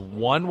there is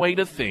one way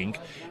to think,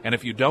 and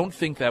if you don't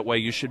think that way,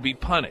 you should be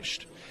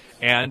punished,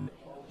 and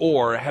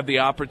or have the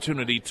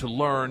opportunity to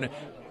learn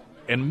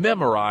and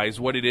memorize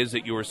what it is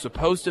that you are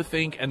supposed to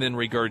think and then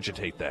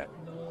regurgitate that.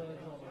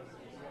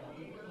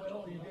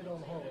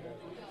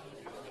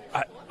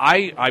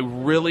 I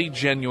really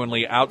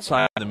genuinely,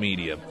 outside the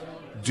media,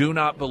 do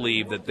not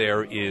believe that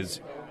there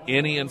is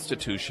any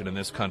institution in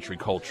this country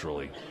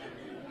culturally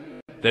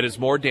that is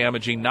more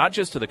damaging, not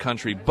just to the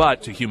country,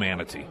 but to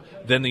humanity,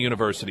 than the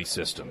university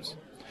systems.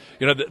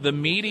 You know, the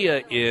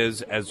media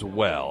is as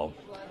well,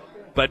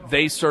 but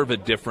they serve a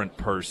different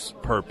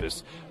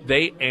purpose.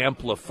 They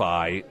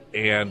amplify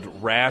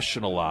and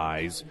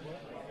rationalize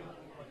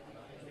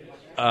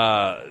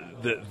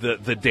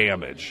the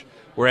damage.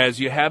 Whereas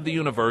you have the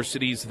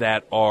universities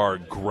that are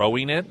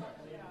growing it,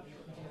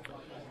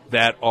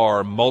 that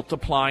are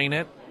multiplying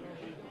it,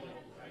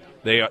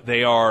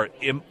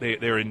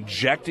 they're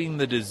injecting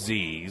the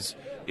disease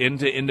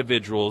into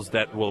individuals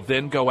that will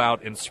then go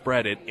out and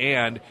spread it,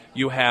 and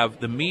you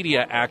have the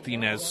media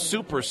acting as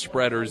super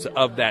spreaders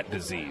of that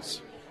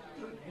disease.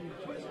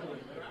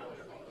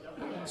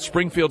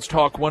 Springfield's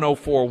Talk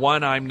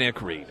 104.1, I'm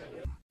Nick Reed.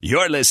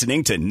 You're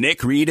listening to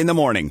Nick Reed in the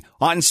Morning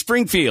on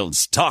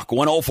Springfield's Talk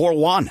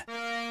 104.1.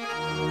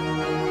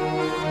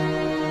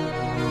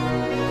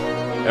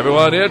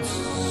 Everyone, it's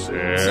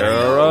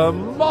Sarah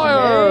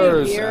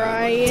Myers. Hey, here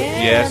I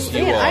am. Yes,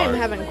 you Man, I are. am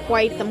having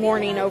quite the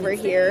morning over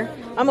here.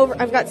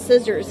 I've got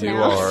scissors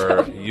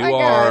now. You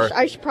are. Gosh,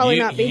 I should probably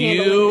not be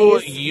handling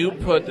these. You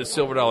put the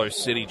Silver Dollar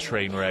City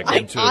train wreck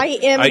into. I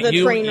am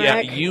the train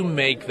wreck. Yeah, you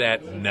make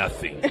that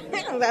nothing.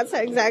 That's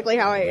exactly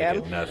how I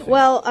am. Nothing.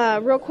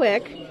 Well, real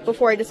quick,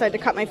 before I decide to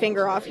cut my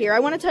finger off here, I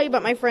want to tell you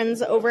about my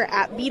friends over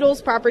at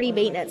Beatles Property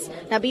Maintenance.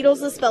 Now,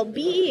 Beatles is spelled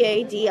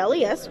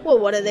Beadles. Well,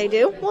 what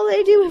do? Well,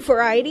 they do a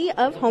variety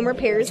of home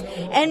repairs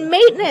and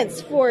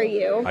maintenance for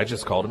you. I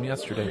just called them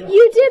yesterday.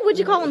 You did? What'd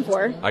you call them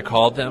for? I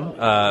called them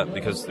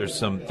because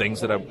there's some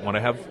things that I want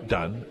to have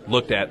done,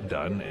 looked at and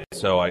done.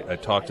 So I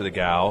talked to the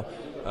gal,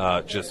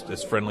 just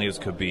as friendly as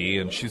could be,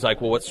 and she's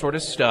like, well, what sort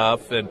of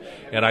stuff? And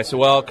I said,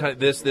 well,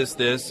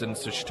 this. And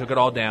so she took it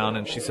all down,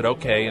 and she said,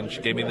 okay, and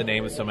she gave me the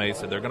name of somebody,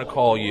 said they're going to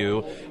call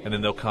you, and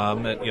then they'll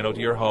come to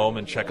your home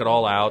and check it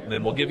all out, and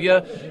then we'll give you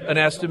an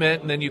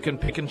estimate, and then you can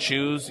pick and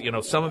choose,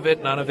 some of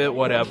it, none of it,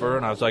 whatever.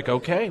 And I was like,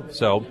 okay.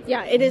 So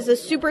yeah, it is a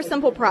super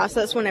simple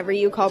process whenever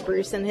you call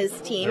Bruce and his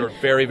team.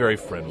 They're very, very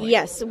friendly.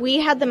 Yes, we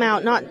had them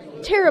out not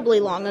terribly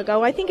long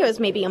ago. I think it was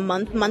maybe a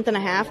month and a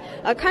half.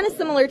 Kind of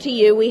similar to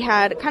you, we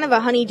had kind of a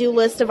honey-do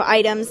list of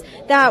items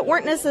that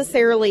weren't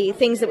necessarily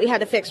things that we had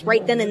to fix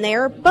right then and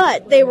there,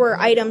 but they were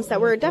items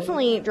that were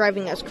definitely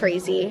driving us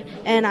crazy.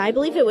 And I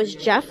believe it was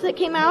Jeff that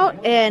came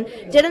out and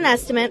did an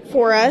estimate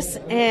for us,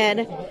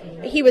 and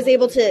he was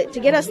able to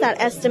get us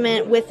that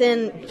estimate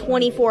within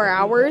 24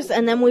 hours,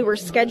 and then we were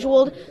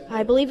scheduled,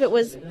 I believe it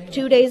was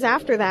 2 days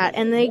after that,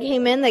 and they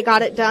came in, they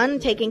got it done,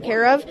 taken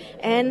care of,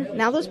 and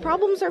now those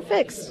problems are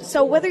fixed.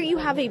 So whether you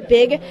have a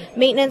big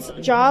maintenance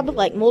job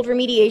like mold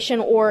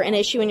remediation or an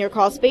issue in your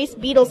crawl space,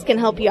 Beatles can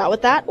help you out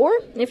with that. Or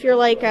if you're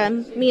like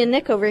me and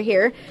Nick over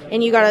here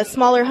and you got a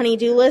smaller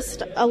honey-do list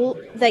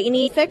that you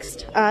need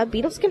fixed,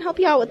 Beatles can help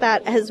you out with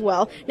that as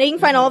well. Now you can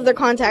find all of their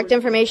contact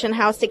information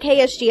housed at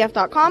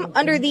ksgf.com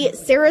under the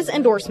Sarah's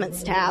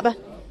Endorsements tab.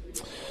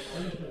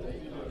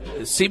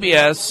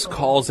 CBS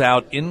calls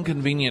out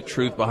inconvenient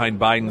truth behind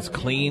Biden's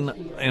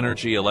clean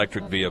energy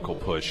electric vehicle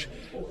push.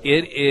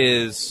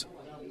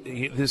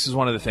 This is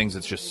one of the things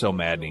that's just so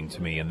maddening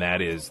to me, and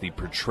that is the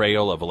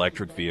portrayal of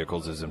electric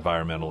vehicles as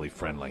environmentally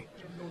friendly.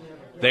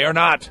 They are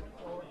not.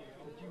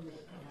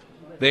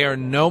 They are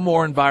no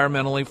more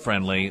environmentally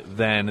friendly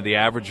than the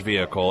average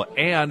vehicle,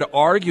 and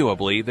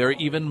arguably they're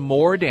even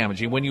more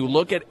damaging when you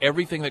look at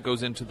everything that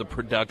goes into the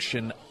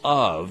production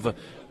of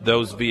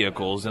those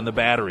vehicles and the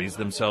batteries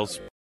themselves.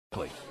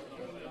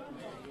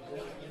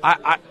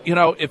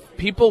 If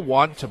people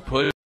want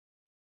to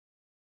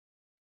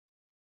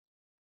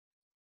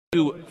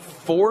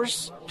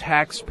force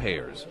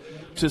taxpayers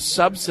to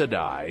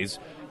subsidize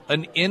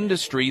an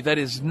industry that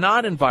is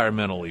not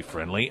environmentally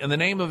friendly in the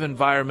name of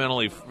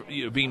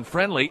environmentally being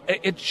friendly,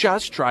 it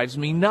just drives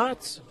me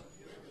nuts.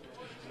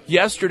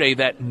 Yesterday,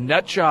 that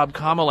nut job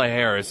Kamala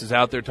Harris is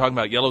out there talking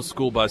about yellow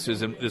school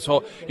buses and this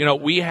whole,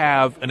 we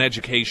have an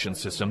education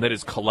system that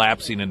is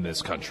collapsing in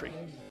this country.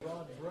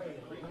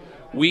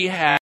 We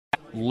have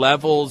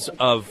levels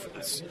of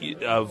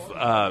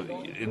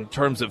in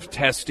terms of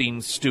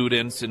testing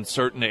students in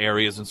certain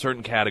areas, in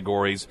certain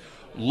categories,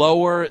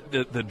 lower.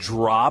 The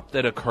drop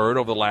that occurred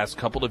over the last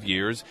couple of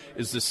years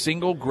is the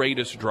single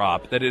greatest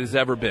drop that it has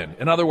ever been.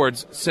 In other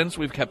words, since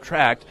we've kept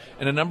track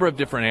in a number of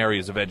different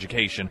areas of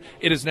education,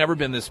 it has never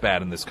been this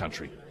bad in this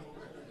country.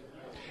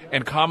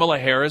 And Kamala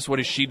Harris, what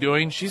is she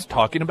doing? She's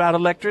talking about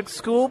electric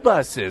school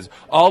buses,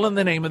 all in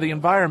the name of the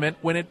environment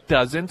when it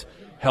doesn't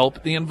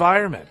help the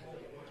environment.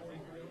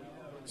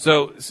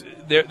 So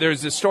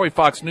there's this story,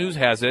 Fox News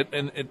has it,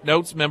 and it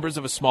notes members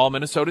of a small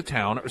Minnesota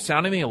town are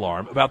sounding the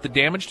alarm about the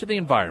damage to the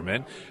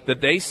environment that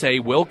they say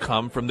will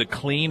come from the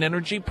clean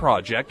energy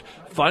project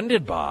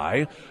funded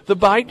by the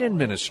Biden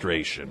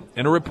administration.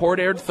 In a report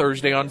aired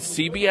Thursday on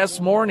CBS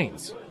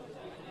Mornings,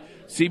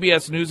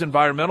 CBS News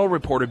environmental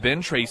reporter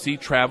Ben Tracy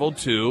traveled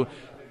to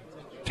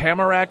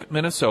Tamarack,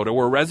 Minnesota,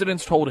 where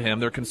residents told him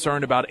they're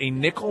concerned about a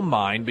nickel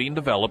mine being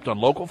developed on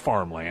local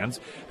farmlands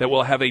that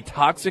will have a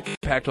toxic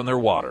impact on their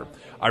water.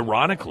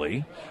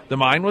 Ironically, the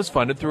mine was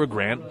funded through a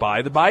grant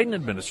by the Biden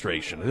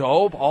administration,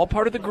 all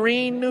part of the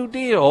Green New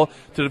Deal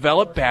to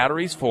develop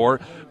batteries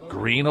for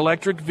green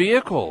electric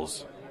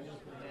vehicles.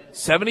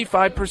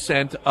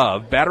 75%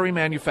 of battery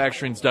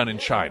manufacturing is done in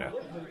China,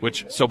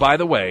 so by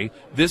the way,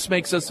 this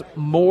makes us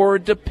more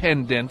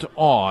dependent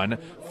on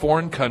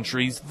foreign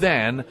countries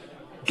than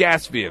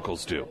gas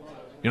vehicles do.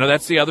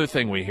 That's the other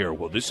thing we hear.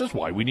 Well, this is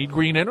why we need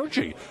green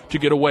energy, to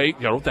get away,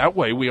 that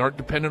way we aren't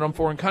dependent on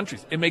foreign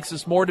countries. It makes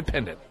us more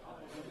dependent.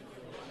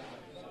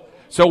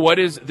 So what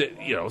is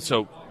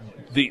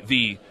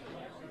the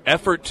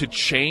effort to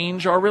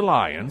change our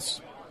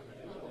reliance?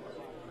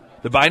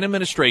 The Biden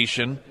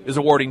administration is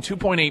awarding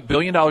 $2.8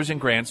 billion in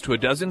grants to a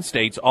dozen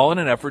states, all in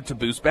an effort to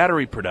boost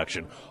battery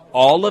production.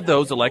 All of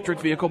those electric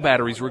vehicle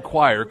batteries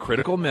require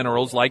critical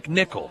minerals like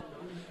nickel.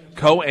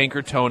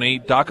 Co-anchor Tony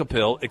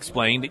Dockapil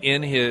explained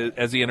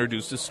as he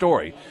introduced his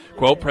story.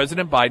 Quote,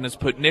 President Biden has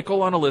put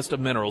nickel on a list of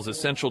minerals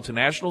essential to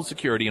national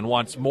security and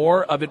wants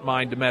more of it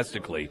mined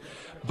domestically.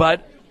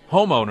 But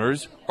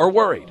homeowners are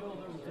worried.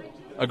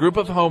 A group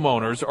of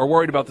homeowners are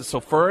worried about the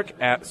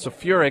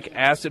sulfuric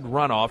acid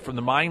runoff from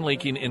the mine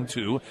leaking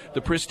into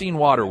the pristine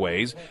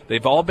waterways.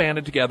 They've all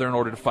banded together in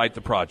order to fight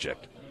the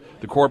project.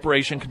 The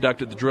corporation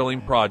conducted the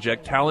drilling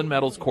project. Talon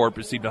Metals Corp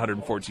received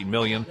 $114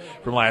 million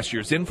from last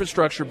year's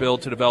infrastructure bill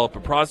to develop a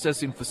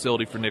processing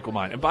facility for nickel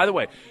mine. And by the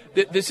way,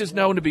 this is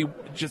known to be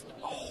just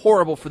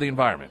horrible for the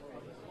environment.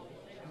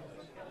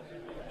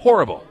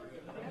 Horrible.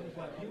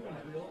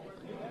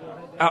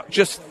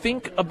 Just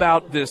think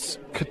about this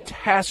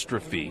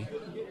catastrophe,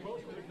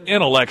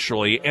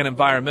 intellectually and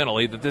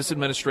environmentally, that this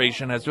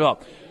administration has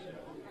developed.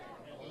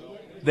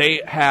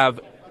 They have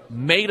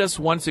made us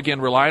once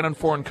again reliant on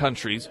foreign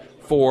countries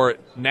for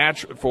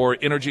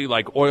energy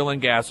like oil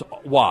and gas.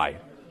 Why?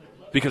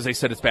 Because they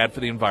said it's bad for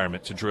the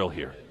environment to drill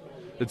here.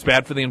 It's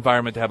bad for the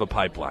environment to have a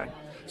pipeline.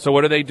 So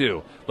what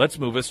do? Let's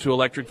move us to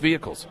electric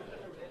vehicles,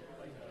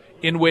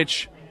 in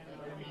which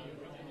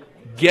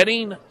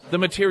getting the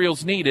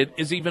materials needed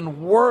is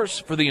even worse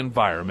for the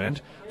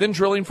environment than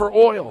drilling for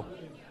oil,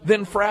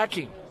 than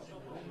fracking.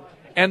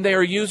 And they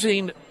are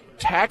using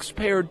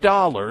taxpayer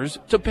dollars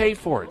to pay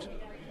for it.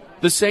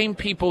 The same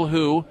people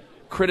who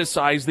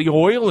criticize the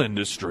oil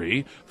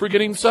industry for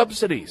getting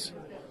subsidies.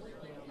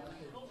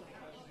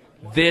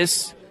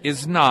 This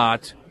is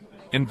not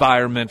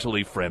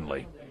environmentally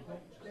friendly.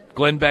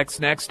 Glenn Beck's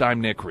next. I'm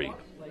Nick Reed.